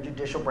 legislative, and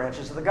judicial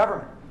branches of the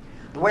government.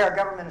 The way our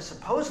government is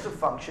supposed to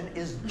function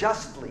is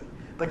justly,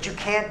 but you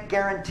can't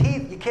guarantee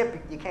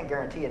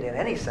it in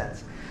any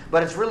sense.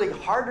 But it's really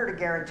harder to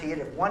guarantee it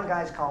if one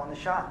guy's calling the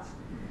shots.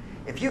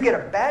 If you get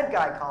a bad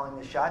guy calling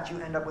the shots, you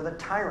end up with a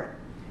tyrant.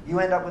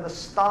 You end up with a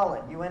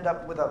Stalin. You end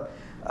up with a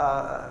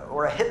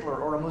Hitler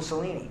or a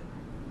Mussolini.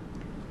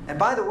 And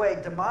by the way,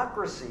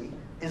 democracy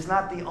is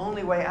not the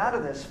only way out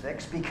of this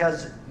fix,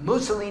 because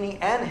Mussolini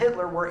and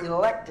Hitler were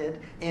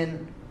elected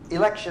in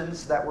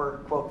elections that were,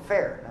 quote,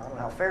 fair. Now, I don't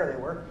know how fair they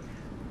were.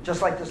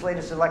 Just like this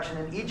latest election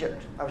in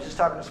Egypt. I was just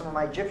talking to some of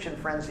my Egyptian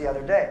friends the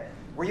other day.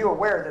 Were you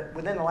aware that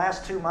within the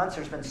last 2 months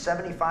there's been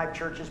 75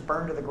 churches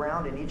burned to the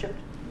ground in Egypt?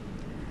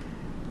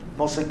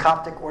 Mostly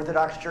Coptic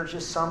Orthodox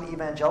churches, some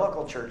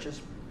evangelical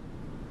churches.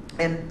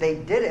 And they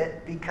did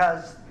it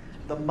because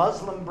the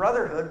Muslim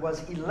Brotherhood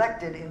was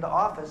elected into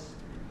office,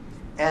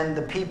 and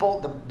the people,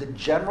 the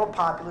general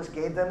populace,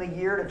 gave them a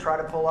year to try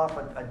to pull off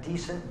a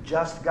decent,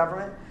 just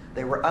government.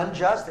 They were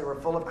unjust. They were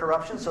full of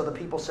corruption, so the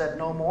people said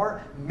no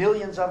more.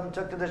 Millions of them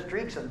took to the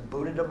streets and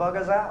booted the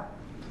buggers out.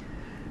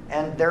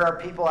 And there are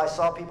people, I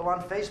saw people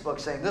on Facebook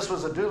saying this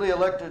was a duly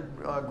elected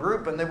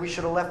group and that we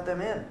should have left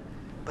them in.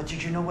 But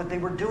did you know what they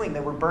were doing?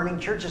 They were burning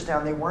churches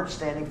down. They weren't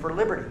standing for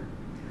liberty.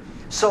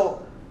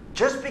 So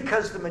just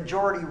because the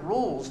majority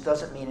rules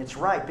doesn't mean it's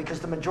right, because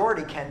the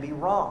majority can be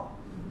wrong.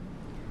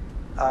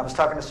 I was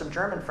talking to some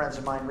German friends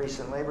of mine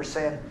recently. They were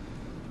saying,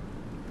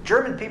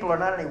 German people are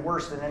not any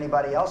worse than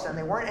anybody else, and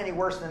they weren't any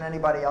worse than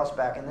anybody else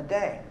back in the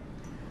day.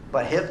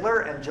 But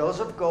Hitler and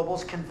Joseph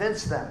Goebbels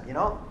convinced them,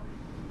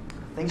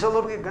 things are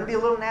going to be a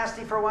little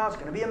nasty for a while. It's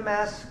going to be a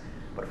mess.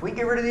 But if we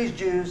get rid of these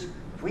Jews,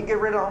 if we get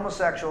rid of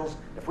homosexuals,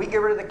 if we get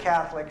rid of the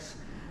Catholics,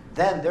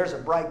 then there's a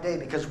bright day.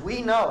 Because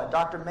we know, and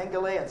Dr.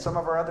 Mengele and some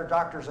of our other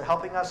doctors are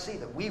helping us see,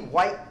 that we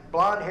white,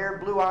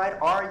 blonde-haired, blue-eyed,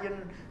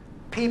 Aryan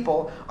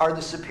people are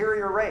the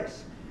superior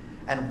race.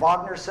 And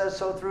Wagner says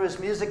so through his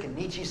music, and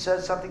Nietzsche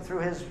says something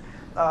through his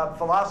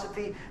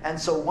philosophy. And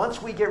so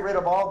once we get rid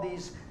of all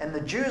these, and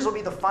the Jews will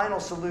be the final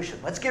solution,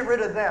 let's get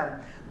rid of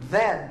them,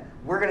 then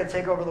we're going to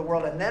take over the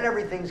world, and then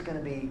everything's going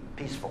to be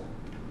peaceful.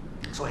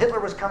 So Hitler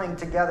was coming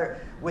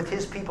together with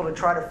his people to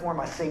try to form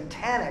a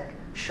satanic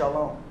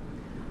shalom,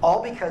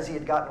 all because he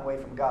had gotten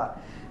away from God.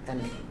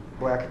 And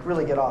boy, I could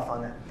really get off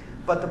on that.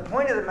 But the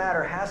point of the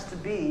matter has to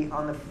be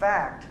on the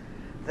fact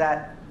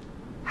that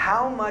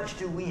how much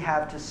do we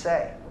have to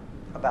say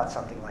about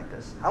something like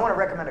this? I want to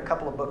recommend a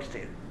couple of books to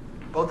you.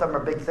 Both of them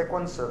are big, thick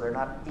ones, so they're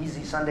not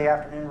easy Sunday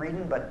afternoon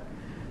reading, but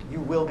you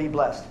will be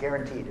blessed,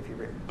 guaranteed, if you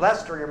read.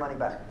 Blessed or your money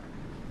back.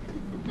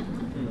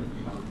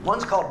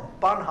 One's called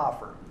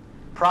Bonhoeffer,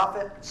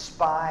 Prophet,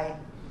 Spy,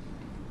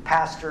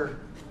 Pastor,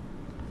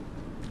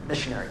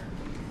 Missionary.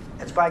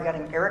 It's by a guy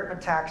named Eric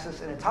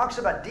Metaxas, and it talks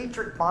about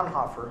Dietrich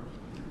Bonhoeffer,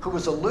 who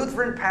was a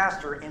Lutheran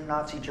pastor in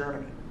Nazi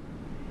Germany.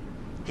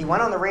 He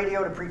went on the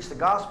radio to preach the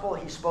gospel.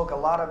 He spoke a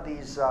lot of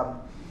these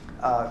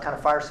kind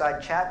of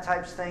fireside chat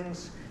types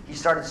things. He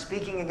started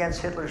speaking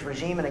against Hitler's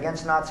regime and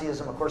against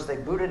Nazism. Of course, they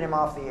booted him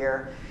off the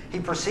air. He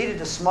proceeded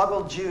to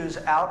smuggle Jews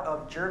out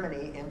of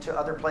Germany into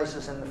other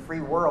places in the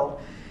free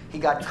world. He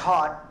got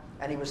caught,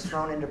 and he was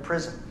thrown into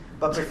prison.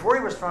 But before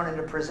he was thrown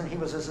into prison, he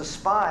was as a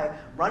spy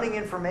running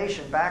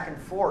information back and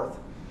forth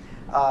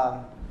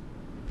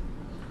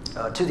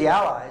to the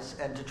Allies,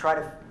 and to try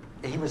to,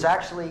 he was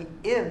actually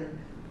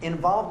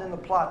involved in the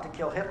plot to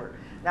kill Hitler.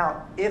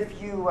 Now,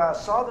 if you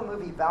saw the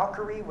movie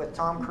Valkyrie with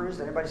Tom Cruise,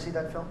 did anybody see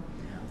that film?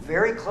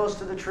 Very close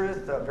to the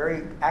truth, a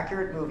very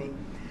accurate movie.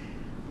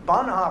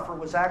 Bonhoeffer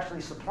was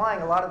actually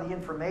supplying a lot of the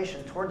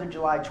information toward the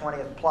July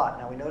 20th plot.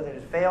 Now, we know that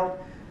it failed,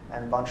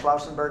 and von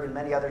Schlausenberg and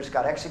many others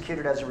got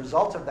executed as a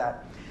result of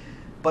that.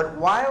 But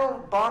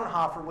while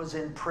Bonhoeffer was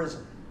in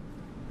prison,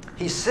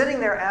 he's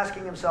sitting there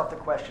asking himself the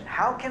question,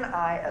 how can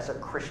I, as a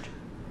Christian,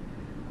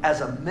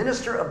 as a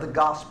minister of the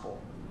gospel,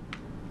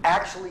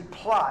 actually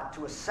plot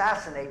to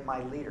assassinate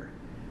my leader?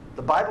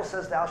 The Bible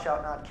says thou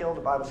shalt not kill.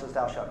 The Bible says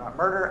thou shalt not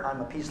murder.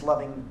 I'm a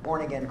peace-loving,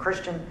 born-again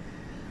Christian.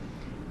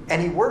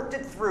 And he worked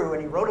it through,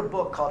 and he wrote a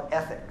book called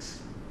Ethics.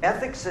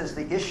 Ethics is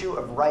the issue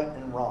of right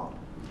and wrong.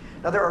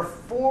 Now, there are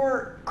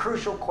 4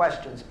 crucial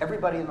questions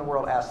everybody in the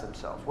world asks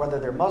themselves, whether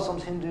they're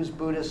Muslims, Hindus,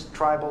 Buddhists,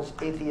 tribals,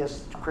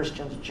 atheists,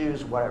 Christians,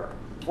 Jews, whatever.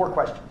 4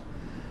 questions.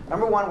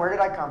 Number 1, where did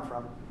I come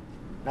from?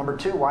 Number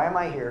 2, why am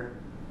I here?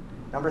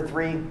 Number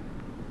 3,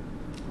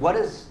 what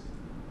is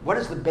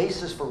the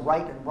basis for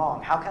right and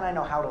wrong? How can I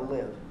know how to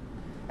live?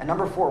 And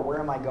number 4, where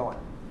am I going?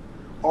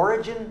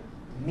 Origin,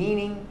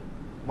 meaning,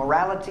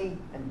 morality,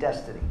 and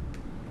destiny.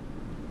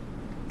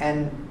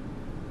 And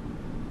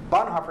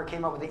Bonhoeffer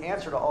came up with the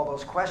answer to all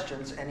those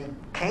questions, and he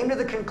came to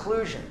the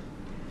conclusion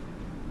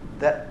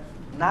that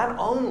not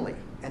only,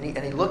 and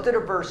he looked at a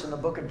verse in the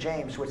book of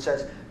James which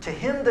says, to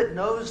him that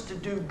knows to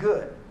do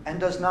good and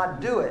does not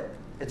do it,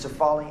 it's a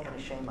folly and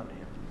a shame unto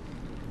him.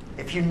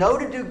 If you know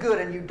to do good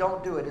and you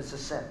don't do it, it's a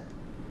sin.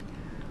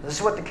 This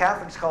is what the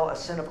Catholics call a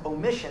sin of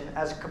omission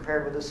as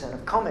compared with a sin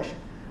of commission.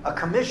 A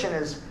commission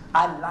is,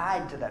 I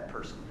lied to that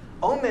person.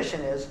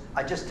 Omission is,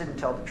 I just didn't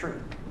tell the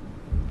truth.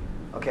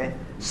 Okay?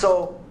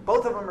 So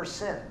both of them are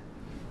sin.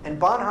 And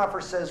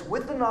Bonhoeffer says,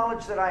 with the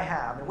knowledge that I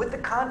have, and with the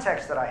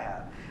context that I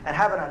have, and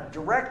having a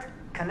direct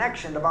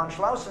connection to von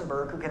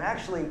Schlausenberg, who can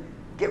actually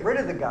get rid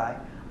of the guy,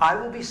 I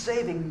will be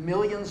saving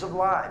millions of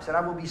lives. And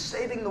I will be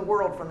saving the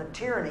world from the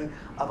tyranny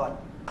of a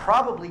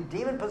probably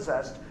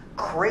demon-possessed,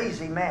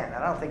 crazy man.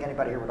 And I don't think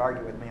anybody here would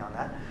argue with me on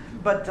that.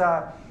 But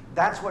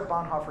that's what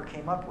Bonhoeffer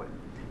came up with.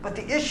 But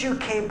the issue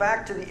came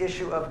back to the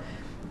issue of,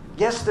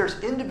 yes,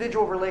 there's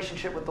individual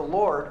relationship with the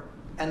Lord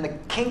and the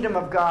kingdom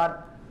of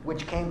God,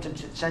 which came to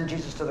send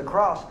Jesus to the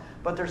cross.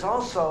 But there's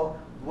also,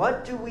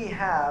 what do we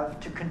have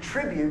to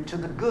contribute to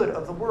the good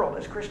of the world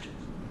as Christians?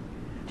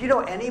 Do you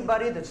know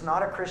anybody that's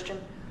not a Christian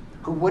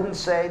who wouldn't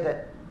say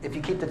that if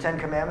you keep the 10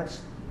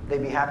 Commandments,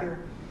 they'd be happier?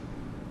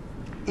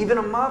 Even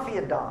a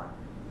mafia don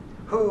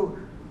who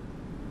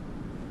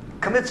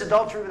commits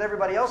adultery with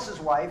everybody else's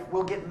wife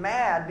will get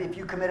mad if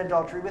you commit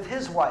adultery with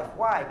his wife.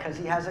 Why? Because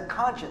he has a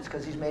conscience,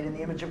 because he's made in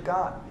the image of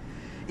God.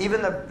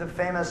 Even the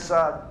famous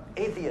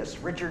atheist,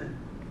 Richard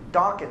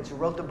Dawkins, who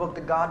wrote the book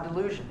The God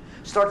Delusion,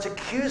 starts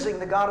accusing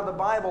the God of the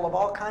Bible of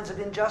all kinds of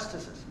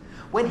injustices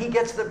when he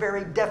gets the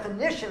very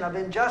definition of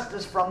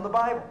injustice from the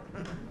Bible.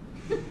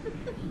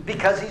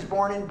 Because he's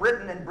born in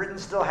Britain, and Britain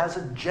still has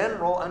a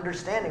general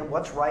understanding of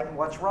what's right and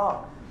what's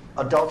wrong.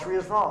 Adultery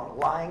is wrong.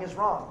 Lying is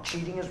wrong.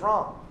 Cheating is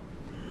wrong.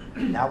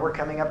 Now we're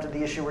coming up to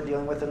the issue we're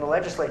dealing with in the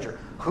legislature.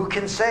 Who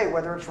can say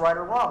whether it's right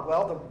or wrong?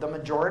 Well, the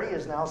majority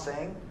is now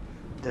saying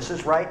this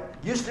is right.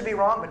 Used to be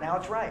wrong, but now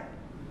it's right.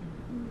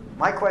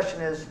 My question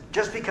is,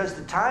 just because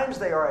the times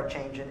they are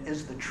a-changing,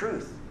 is the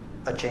truth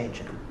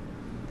a-changing?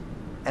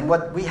 And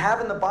what we have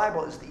in the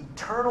Bible is the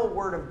eternal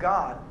Word of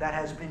God that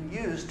has been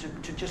used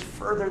to just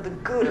further the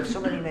good of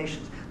so many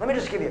nations. Let me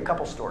just give you a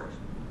couple stories.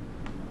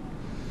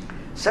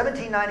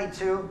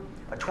 1792,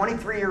 a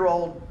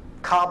 23-year-old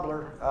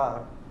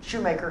cobbler,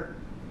 shoemaker,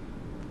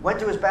 went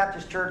to his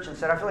Baptist church and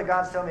said, I feel like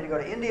God's telling me to go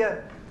to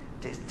India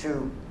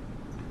to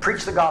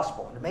preach the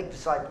gospel and to make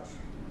disciples.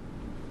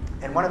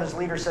 And one of his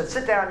leaders said,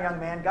 sit down, young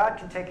man. God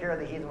can take care of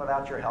the heathen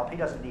without your help. He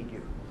doesn't need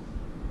you.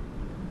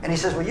 And he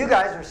says, well, you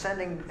guys are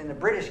sending in the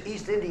British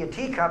East India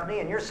Tea Company,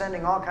 and you're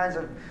sending all kinds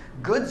of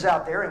goods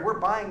out there, and we're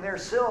buying their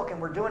silk,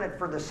 and we're doing it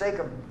for the sake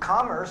of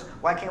commerce.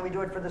 Why can't we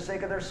do it for the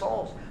sake of their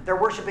souls?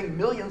 They're worshiping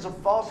millions of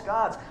false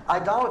gods.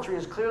 Idolatry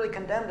is clearly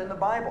condemned in the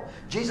Bible.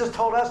 Jesus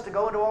told us to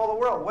go into all the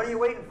world. What are you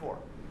waiting for?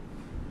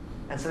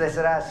 And so they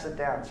said, sit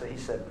down. So he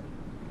said,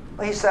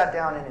 well, he sat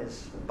down in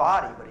his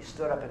body, but he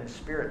stood up in his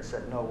spirit and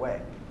said, no way.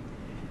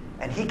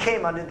 And he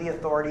came under the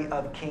authority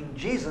of King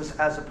Jesus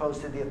as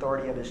opposed to the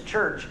authority of his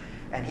church.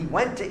 And he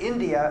went to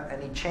India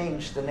and he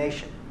changed the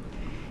nation.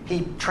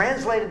 He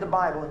translated the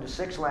Bible into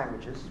 6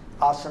 languages: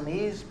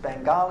 Assamese,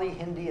 Bengali,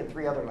 Hindi, and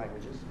 3 other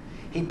languages.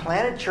 He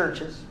planted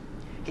churches.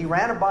 He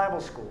ran a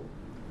Bible school.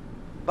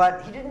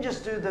 But he didn't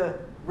just do the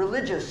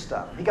religious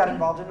stuff. He got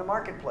involved in the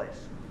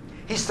marketplace.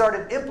 He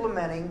started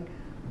implementing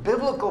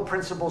biblical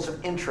principles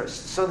of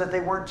interest so that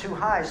they weren't too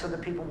high, so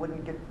that people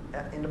wouldn't get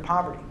into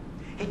poverty.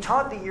 He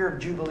taught the year of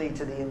Jubilee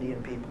to the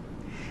Indian people.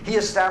 He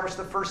established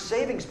the first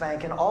savings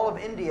bank in all of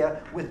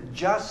India with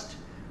just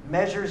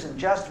measures and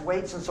just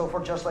weights and so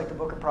forth, just like the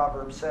book of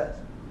Proverbs says.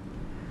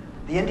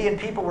 The Indian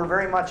people were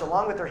very much,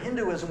 along with their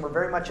Hinduism, were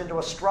very much into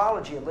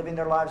astrology and living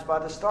their lives by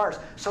the stars.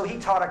 So he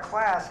taught a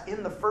class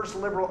in the first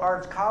liberal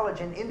arts college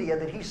in India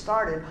that he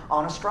started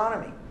on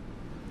astronomy.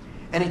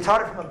 And he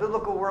taught it from a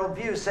biblical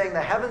worldview, saying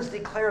the heavens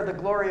declare the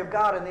glory of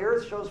God, and the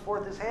earth shows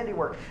forth his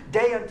handiwork.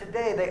 Day unto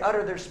day they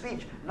utter their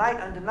speech. Night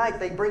unto night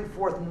they bring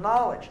forth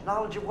knowledge.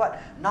 Knowledge of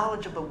what?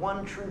 Knowledge of the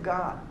one true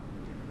God.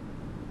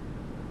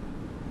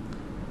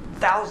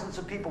 Thousands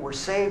of people were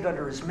saved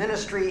under his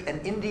ministry, and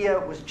India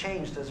was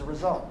changed as a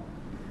result.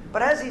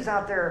 But as he's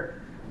out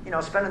there,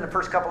 spending the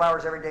first couple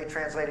hours every day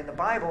translating the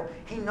Bible,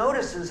 he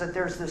notices that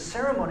there's this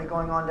ceremony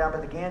going on down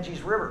by the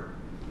Ganges River.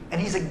 And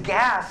he's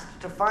aghast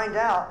to find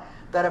out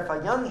that if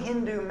a young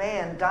Hindu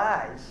man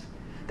dies,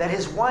 that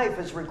his wife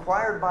is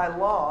required by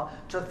law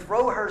to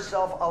throw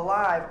herself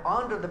alive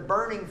onto the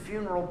burning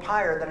funeral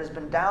pyre that has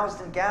been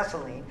doused in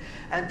gasoline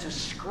and to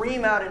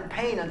scream out in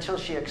pain until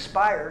she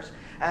expires,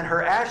 and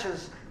her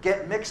ashes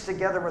get mixed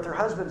together with her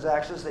husband's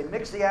ashes. They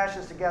mix the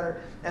ashes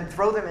together and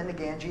throw them in the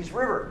Ganges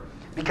River.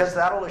 because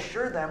that'll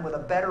assure them with a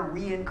better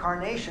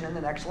reincarnation in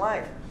the next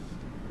life.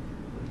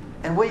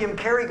 And William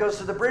Carey goes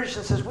to the British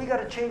and says, we got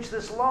to change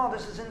this law.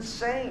 This is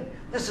insane.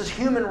 This is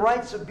human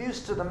rights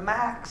abuse to the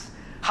max.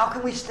 How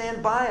can we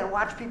stand by and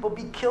watch people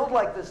be killed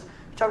like this?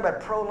 You talk about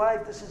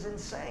pro-life, this is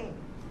insane.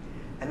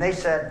 And they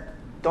said,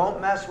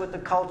 don't mess with the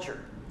culture.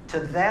 To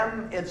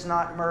them, it's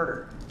not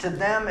murder. To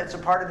them, it's a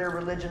part of their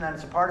religion and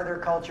it's a part of their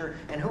culture.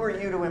 And who are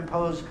you to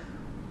impose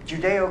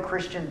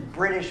Judeo-Christian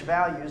British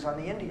values on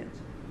the Indians?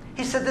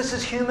 He said, this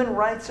is human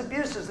rights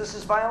abuses. This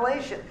is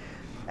violation.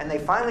 And they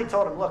finally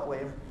told him, look,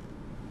 William,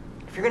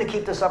 if you're going to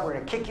keep this up, we're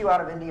going to kick you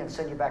out of India and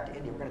send you back to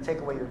India. We're going to take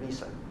away your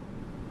visa.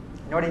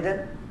 You know what he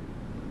did?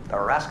 The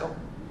rascal.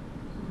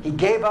 He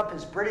gave up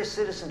his British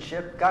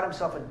citizenship, got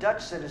himself a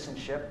Dutch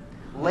citizenship,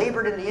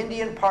 labored in the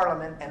Indian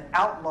Parliament, and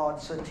outlawed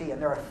suttee.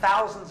 And there are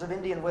thousands of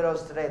Indian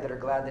widows today that are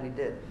glad that he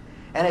did.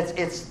 And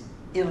it's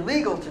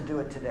illegal to do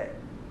it today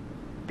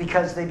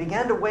because they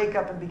began to wake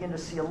up and begin to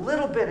see a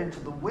little bit into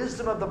the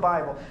wisdom of the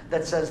Bible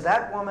that says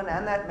that woman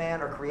and that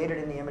man are created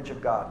in the image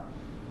of God.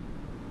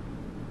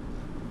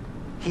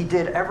 He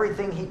did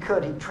everything he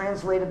could. He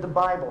translated the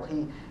Bible.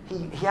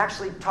 He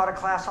actually taught a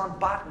class on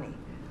botany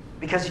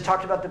because he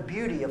talked about the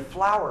beauty of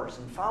flowers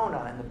and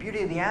fauna and the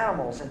beauty of the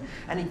animals.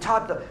 And he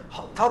taught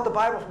the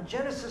Bible from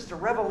Genesis to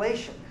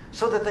Revelation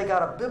so that they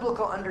got a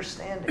biblical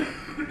understanding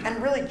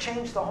and really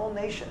changed the whole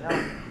nation.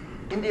 Now,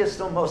 India is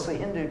still mostly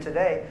Hindu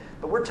today,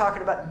 but we're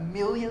talking about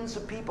millions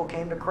of people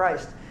came to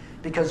Christ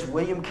because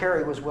William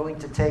Carey was willing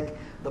to take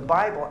the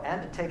Bible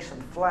and to take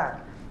some flack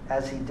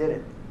as he did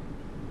it.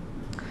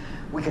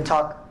 We can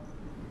talk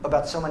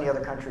about so many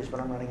other countries, but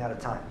I'm running out of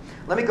time.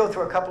 Let me go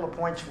through a couple of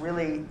points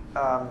really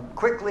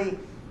quickly,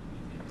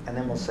 and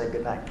then we'll say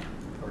goodnight.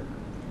 Or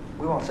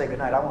we won't say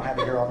goodnight. I won't have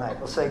you here all night.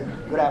 We'll say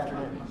good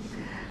afternoon.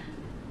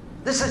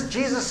 This is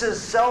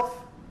Jesus'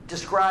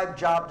 self-described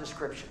job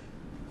description.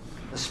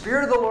 The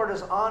Spirit of the Lord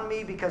is on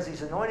me because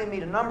He's anointed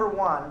me to, number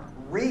one,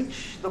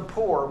 reach the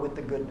poor with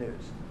the good news.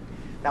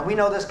 Now, we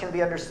know this can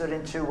be understood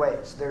in two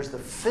ways. There's the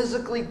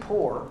physically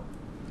poor,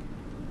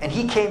 and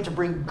He came to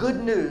bring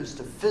good news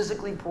to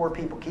physically poor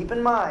people. Keep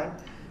in mind,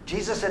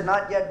 Jesus had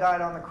not yet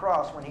died on the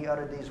cross when He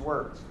uttered these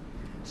words.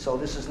 So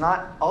this is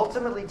not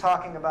ultimately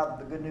talking about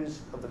the good news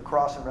of the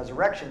cross and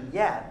resurrection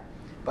yet,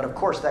 but of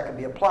course that can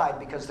be applied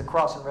because the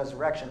cross and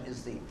resurrection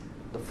is the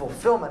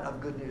fulfillment of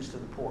good news to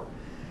the poor.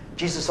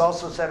 Jesus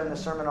also said in the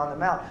Sermon on the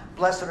Mount,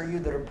 blessed are you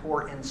that are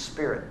poor in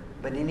spirit.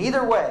 But in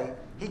either way,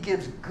 He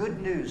gives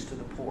good news to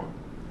the poor.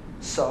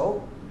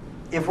 So,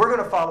 if we're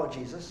going to follow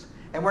Jesus,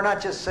 and we're not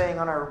just saying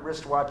on our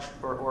wristwatch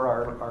or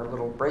our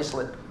little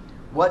bracelet,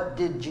 what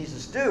did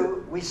Jesus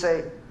do? We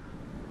say,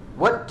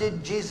 what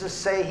did Jesus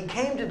say He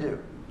came to do?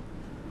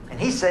 And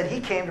He said He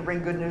came to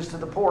bring good news to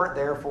the poor.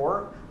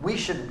 Therefore, we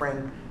should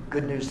bring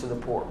good news to the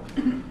poor.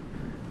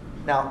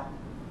 Now,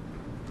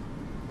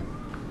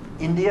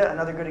 India,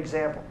 another good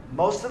example.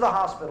 Most of the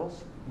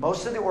hospitals,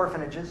 most of the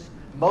orphanages,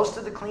 most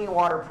of the clean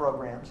water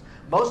programs,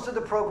 most of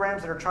the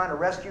programs that are trying to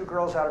rescue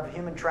girls out of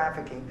human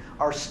trafficking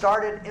are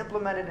started,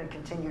 implemented, and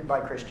continued by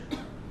Christians.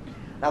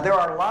 Now, there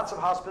are lots of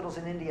hospitals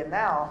in India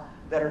now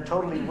that are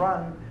totally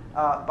run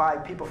by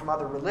people from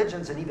other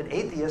religions and even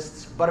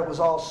atheists, but it was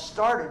all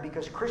started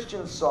because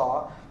Christians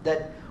saw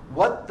that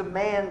what the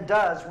man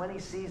does when he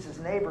sees his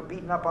neighbor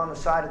beaten up on the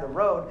side of the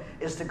road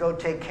is to go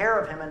take care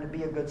of him and to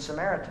be a good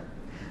Samaritan.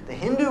 The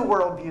Hindu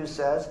worldview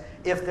says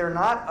if they're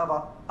not of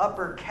an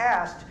upper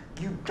caste,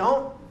 you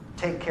don't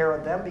take care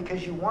of them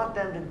because you want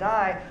them to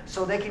die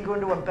so they can go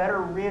into a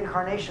better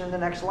reincarnation in the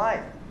next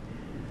life.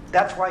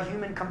 That's why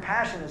human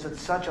compassion is at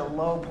such a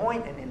low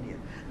point in India.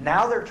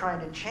 Now they're trying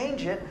to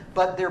change it,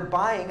 but they're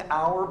buying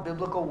our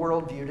biblical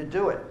worldview to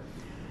do it.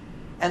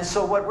 And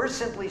so what we're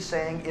simply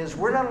saying is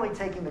we're not only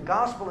taking the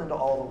gospel into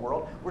all the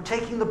world, we're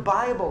taking the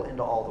Bible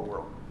into all the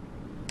world.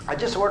 I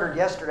just ordered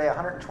yesterday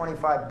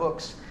 125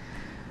 books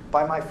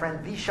by my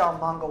friend Vishal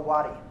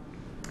Mangalwadi.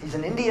 He's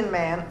an Indian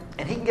man,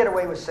 and he can get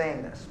away with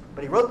saying this.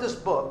 But he wrote this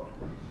book,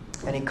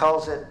 and he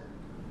calls it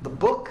The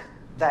Book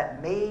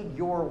That Made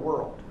Your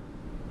World.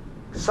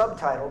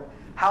 Subtitled,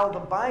 How the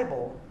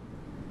Bible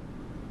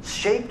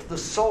Shaped the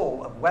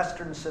Soul of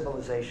Western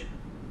Civilization.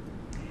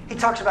 He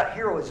talks about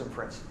heroism,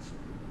 for instance.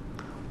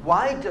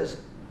 Why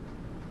does,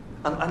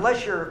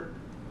 unless you're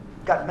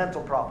got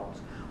mental problems,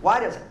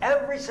 why does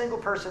every single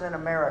person in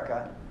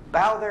America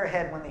bow their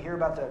head when they hear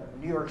about the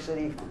New York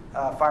City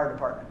Fire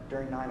Department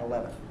during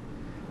 9/11?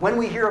 When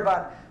we hear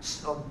about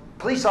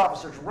police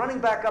officers running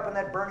back up in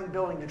that burning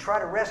building to try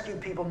to rescue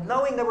people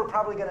knowing they were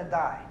probably going to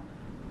die,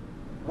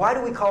 why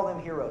do we call them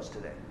heroes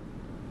today?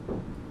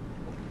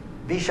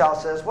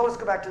 Vishal says, well, let's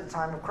go back to the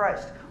time of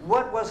Christ.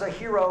 What was a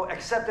hero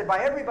accepted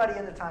by everybody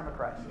in the time of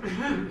Christ?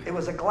 It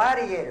was a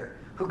gladiator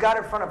who got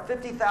in front of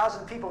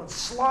 50,000 people and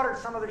slaughtered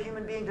some other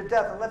human being to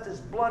death and left his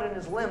blood and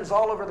his limbs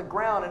all over the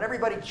ground and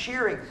everybody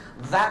cheering.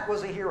 That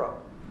was a hero.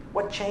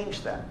 What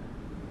changed that?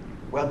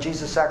 Well,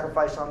 Jesus'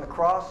 sacrifice on the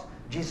cross,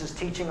 Jesus'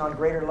 teaching on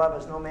greater love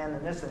is no man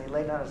than this, and He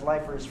laid down His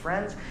life for His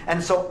friends.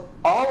 And so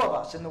all of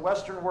us in the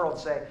Western world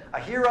say a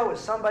hero is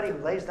somebody who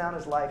lays down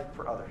his life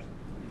for others.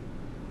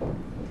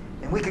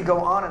 And we could go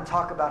on and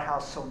talk about how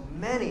so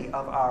many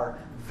of our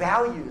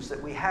values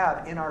that we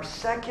have in our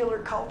secular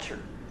culture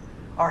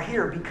are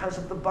here because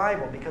of the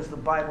Bible, because the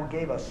Bible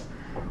gave us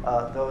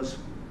those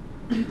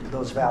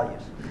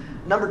values.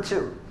 Number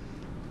 2,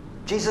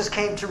 Jesus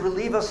came to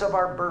relieve us of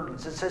our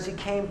burdens. It says he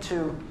came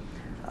to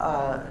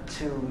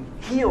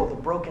heal the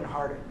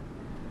brokenhearted.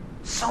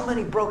 So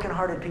many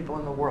brokenhearted people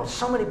in the world.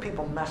 So many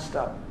people messed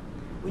up.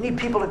 We need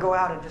people to go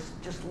out and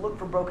just look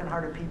for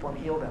brokenhearted people and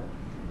heal them.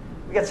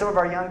 We got some of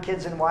our young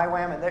kids in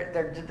YWAM,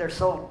 and they're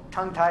so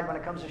tongue-tied when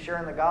it comes to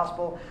sharing the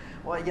gospel.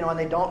 Well, and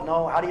they don't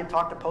know, how do you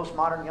talk to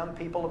postmodern young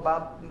people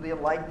about the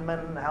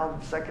Enlightenment and how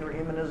secular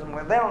humanism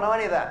works? They don't know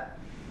any of that.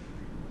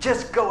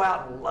 Just go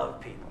out and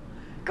love people.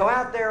 Go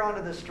out there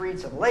onto the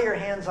streets and lay your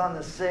hands on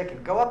the sick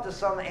and go up to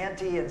some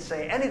auntie and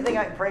say, anything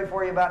I can pray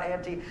for you about,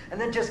 auntie,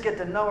 and then just get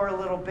to know her a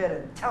little bit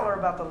and tell her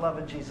about the love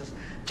of Jesus.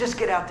 Just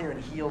get out there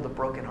and heal the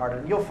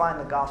brokenhearted, and you'll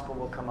find the gospel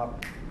will come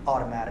up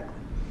automatically.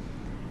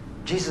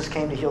 Jesus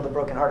came to heal the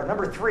brokenhearted.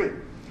 Number 3,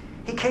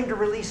 he came to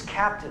release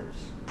captives,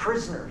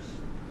 prisoners,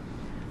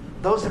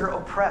 those that are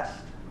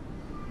oppressed.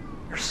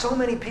 There's so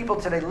many people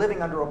today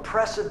living under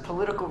oppressive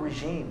political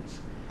regimes.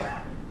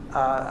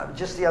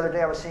 Just the other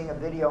day I was seeing a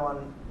video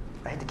on,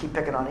 I hate to keep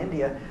picking on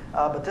India,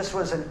 but this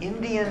was an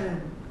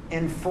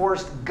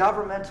Indian-enforced,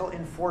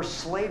 governmental-enforced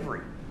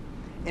slavery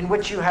in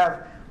which you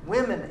have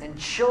women and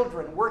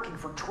children working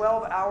for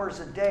 12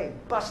 hours a day,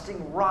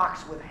 busting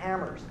rocks with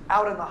hammers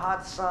out in the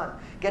hot sun,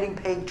 getting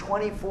paid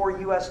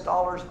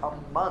 $24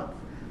 a month,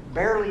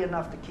 barely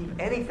enough to keep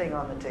anything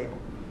on the table.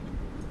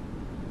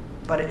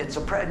 But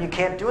and you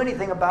can't do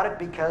anything about it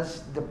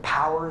because the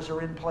powers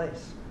are in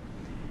place.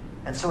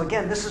 And so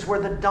again, this is where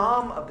the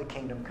Dom of the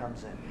kingdom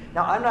comes in.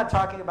 Now, I'm not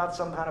talking about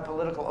some kind of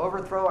political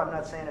overthrow. I'm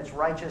not saying it's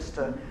righteous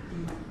to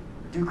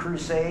do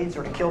crusades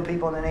or to kill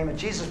people in the name of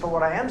Jesus. But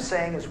what I am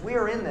saying is we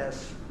are in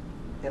this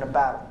in a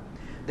battle.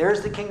 There is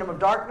the kingdom of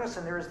darkness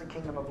and there is the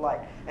kingdom of light.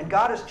 And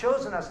God has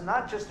chosen us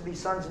not just to be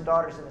sons and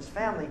daughters in his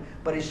family,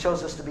 but he's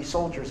chosen us to be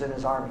soldiers in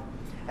his army.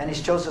 And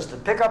he's chosen us to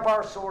pick up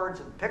our swords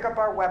and pick up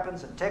our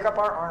weapons and take up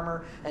our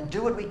armor and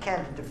do what we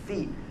can to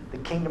defeat the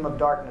kingdom of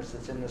darkness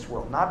that's in this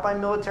world. Not by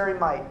military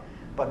might,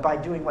 but by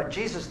doing what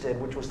Jesus did,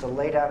 which was to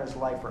lay down his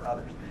life for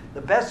others.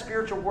 The best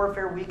spiritual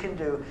warfare we can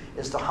do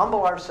is to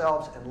humble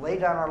ourselves and lay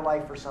down our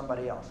life for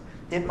somebody else.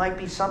 It might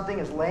be something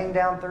as laying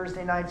down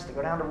Thursday nights to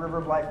go down to River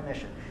of Life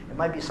Mission. It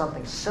might be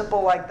something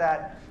simple like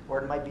that,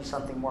 or it might be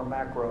something more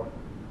macro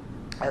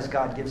as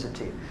God gives it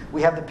to you.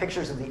 We have the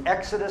pictures of the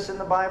Exodus in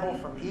the Bible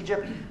from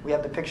Egypt. We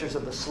have the pictures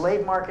of the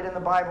slave market in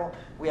the Bible.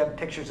 We have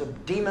pictures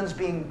of demons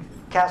being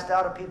cast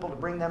out of people to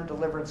bring them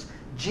deliverance.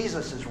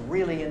 Jesus is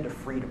really into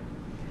freedom.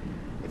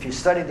 If you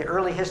study the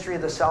early history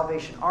of the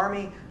Salvation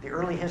Army, the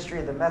early history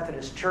of the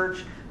Methodist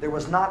Church, there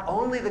was not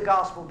only the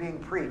gospel being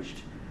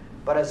preached,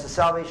 but as the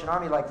Salvation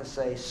Army like to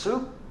say,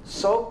 soup,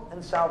 soap,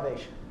 and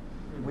salvation.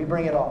 We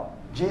bring it all.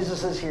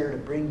 Jesus is here to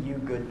bring you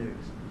good news.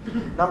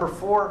 Number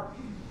 4,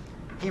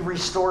 he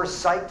restores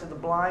sight to the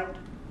blind.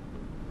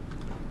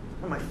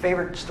 One of my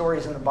favorite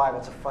stories in the Bible.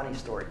 It's a funny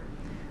story.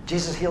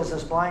 Jesus heals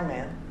this blind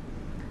man,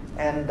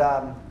 and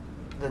the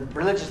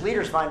religious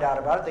leaders find out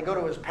about it. They go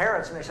to his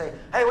parents and they say,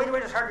 hey, we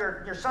just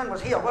heard your son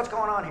was healed. What's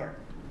going on here?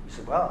 He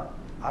said, well,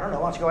 I don't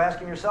know. Why don't you go ask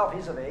him yourself?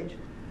 He's of age.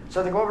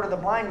 So they go over to the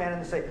blind man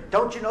and they say,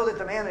 don't you know that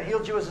the man that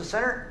healed you is a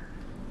sinner?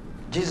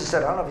 Jesus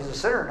said, I don't know if he's a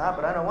sinner or not,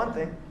 but I know one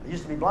thing. I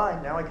used to be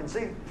blind. Now I can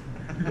see.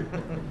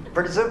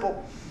 Pretty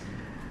simple.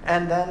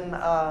 And then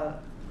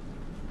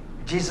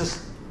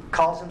Jesus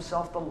calls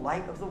himself the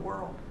light of the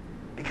world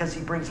because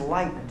he brings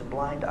light into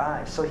blind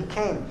eyes. So he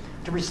came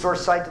to restore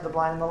sight to the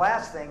blind. And the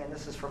last thing, and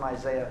this is from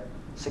Isaiah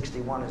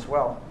 61 as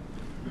well,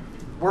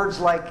 words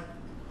like,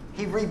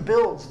 he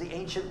rebuilds the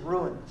ancient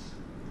ruins.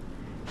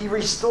 He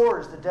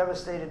restores the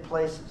devastated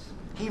places.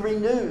 He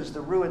renews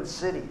the ruined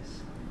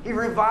cities. He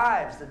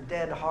revives the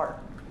dead heart.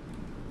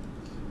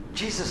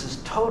 Jesus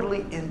is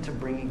totally into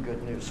bringing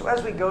good news. So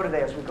as we go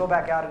today, as we go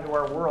back out into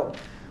our world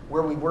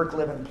where we work,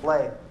 live, and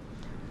play,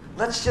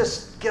 let's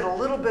just get a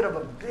little bit of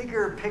a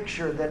bigger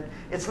picture that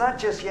it's not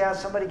just, yeah,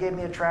 somebody gave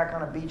me a tract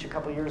on a beach a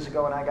couple years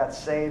ago and I got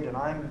saved and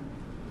I'm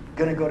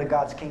going to go to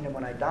God's kingdom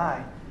when I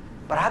die.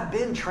 But I've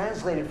been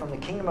translated from the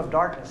kingdom of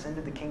darkness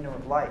into the kingdom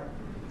of light.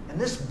 And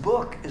this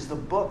book is the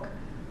book,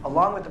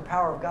 along with the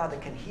power of God,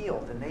 that can heal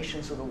the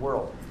nations of the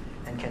world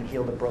and can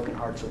heal the broken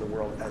hearts of the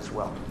world as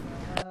well.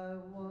 I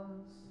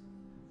once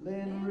lay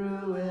in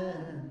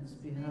ruins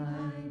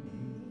behind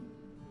me,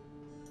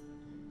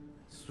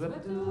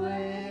 swept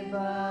away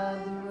by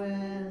the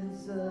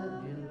winds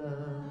of your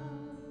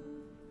love.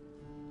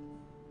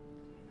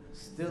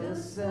 Still the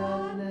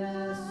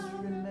sadness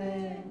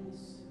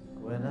remains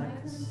when I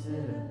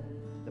consider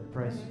the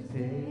price you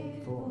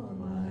paid for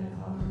my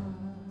heart.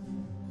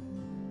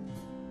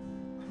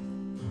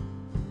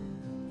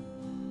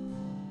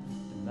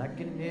 And I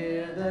can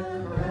hear the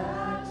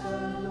crack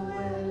of the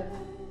whip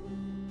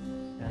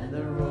and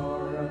the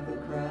roar of the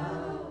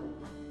crowd,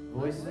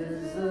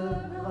 voices of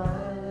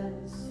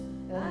violence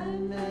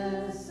and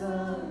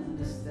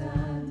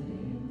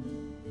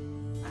misunderstanding.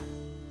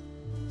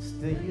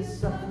 Still you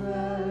suffer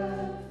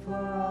regret for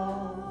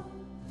all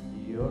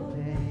your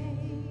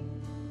pain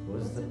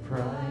was the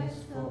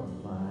price for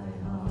my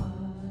heart.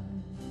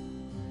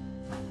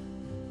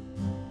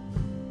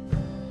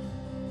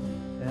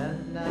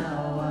 And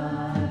now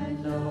I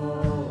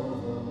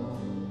know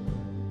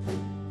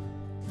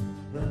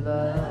the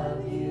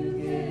love you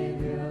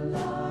gave your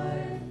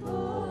life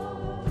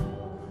for.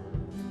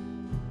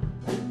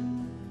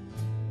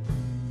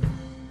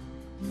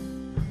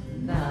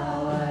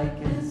 Now I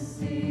can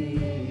see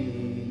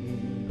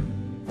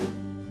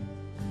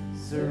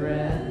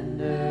surrender.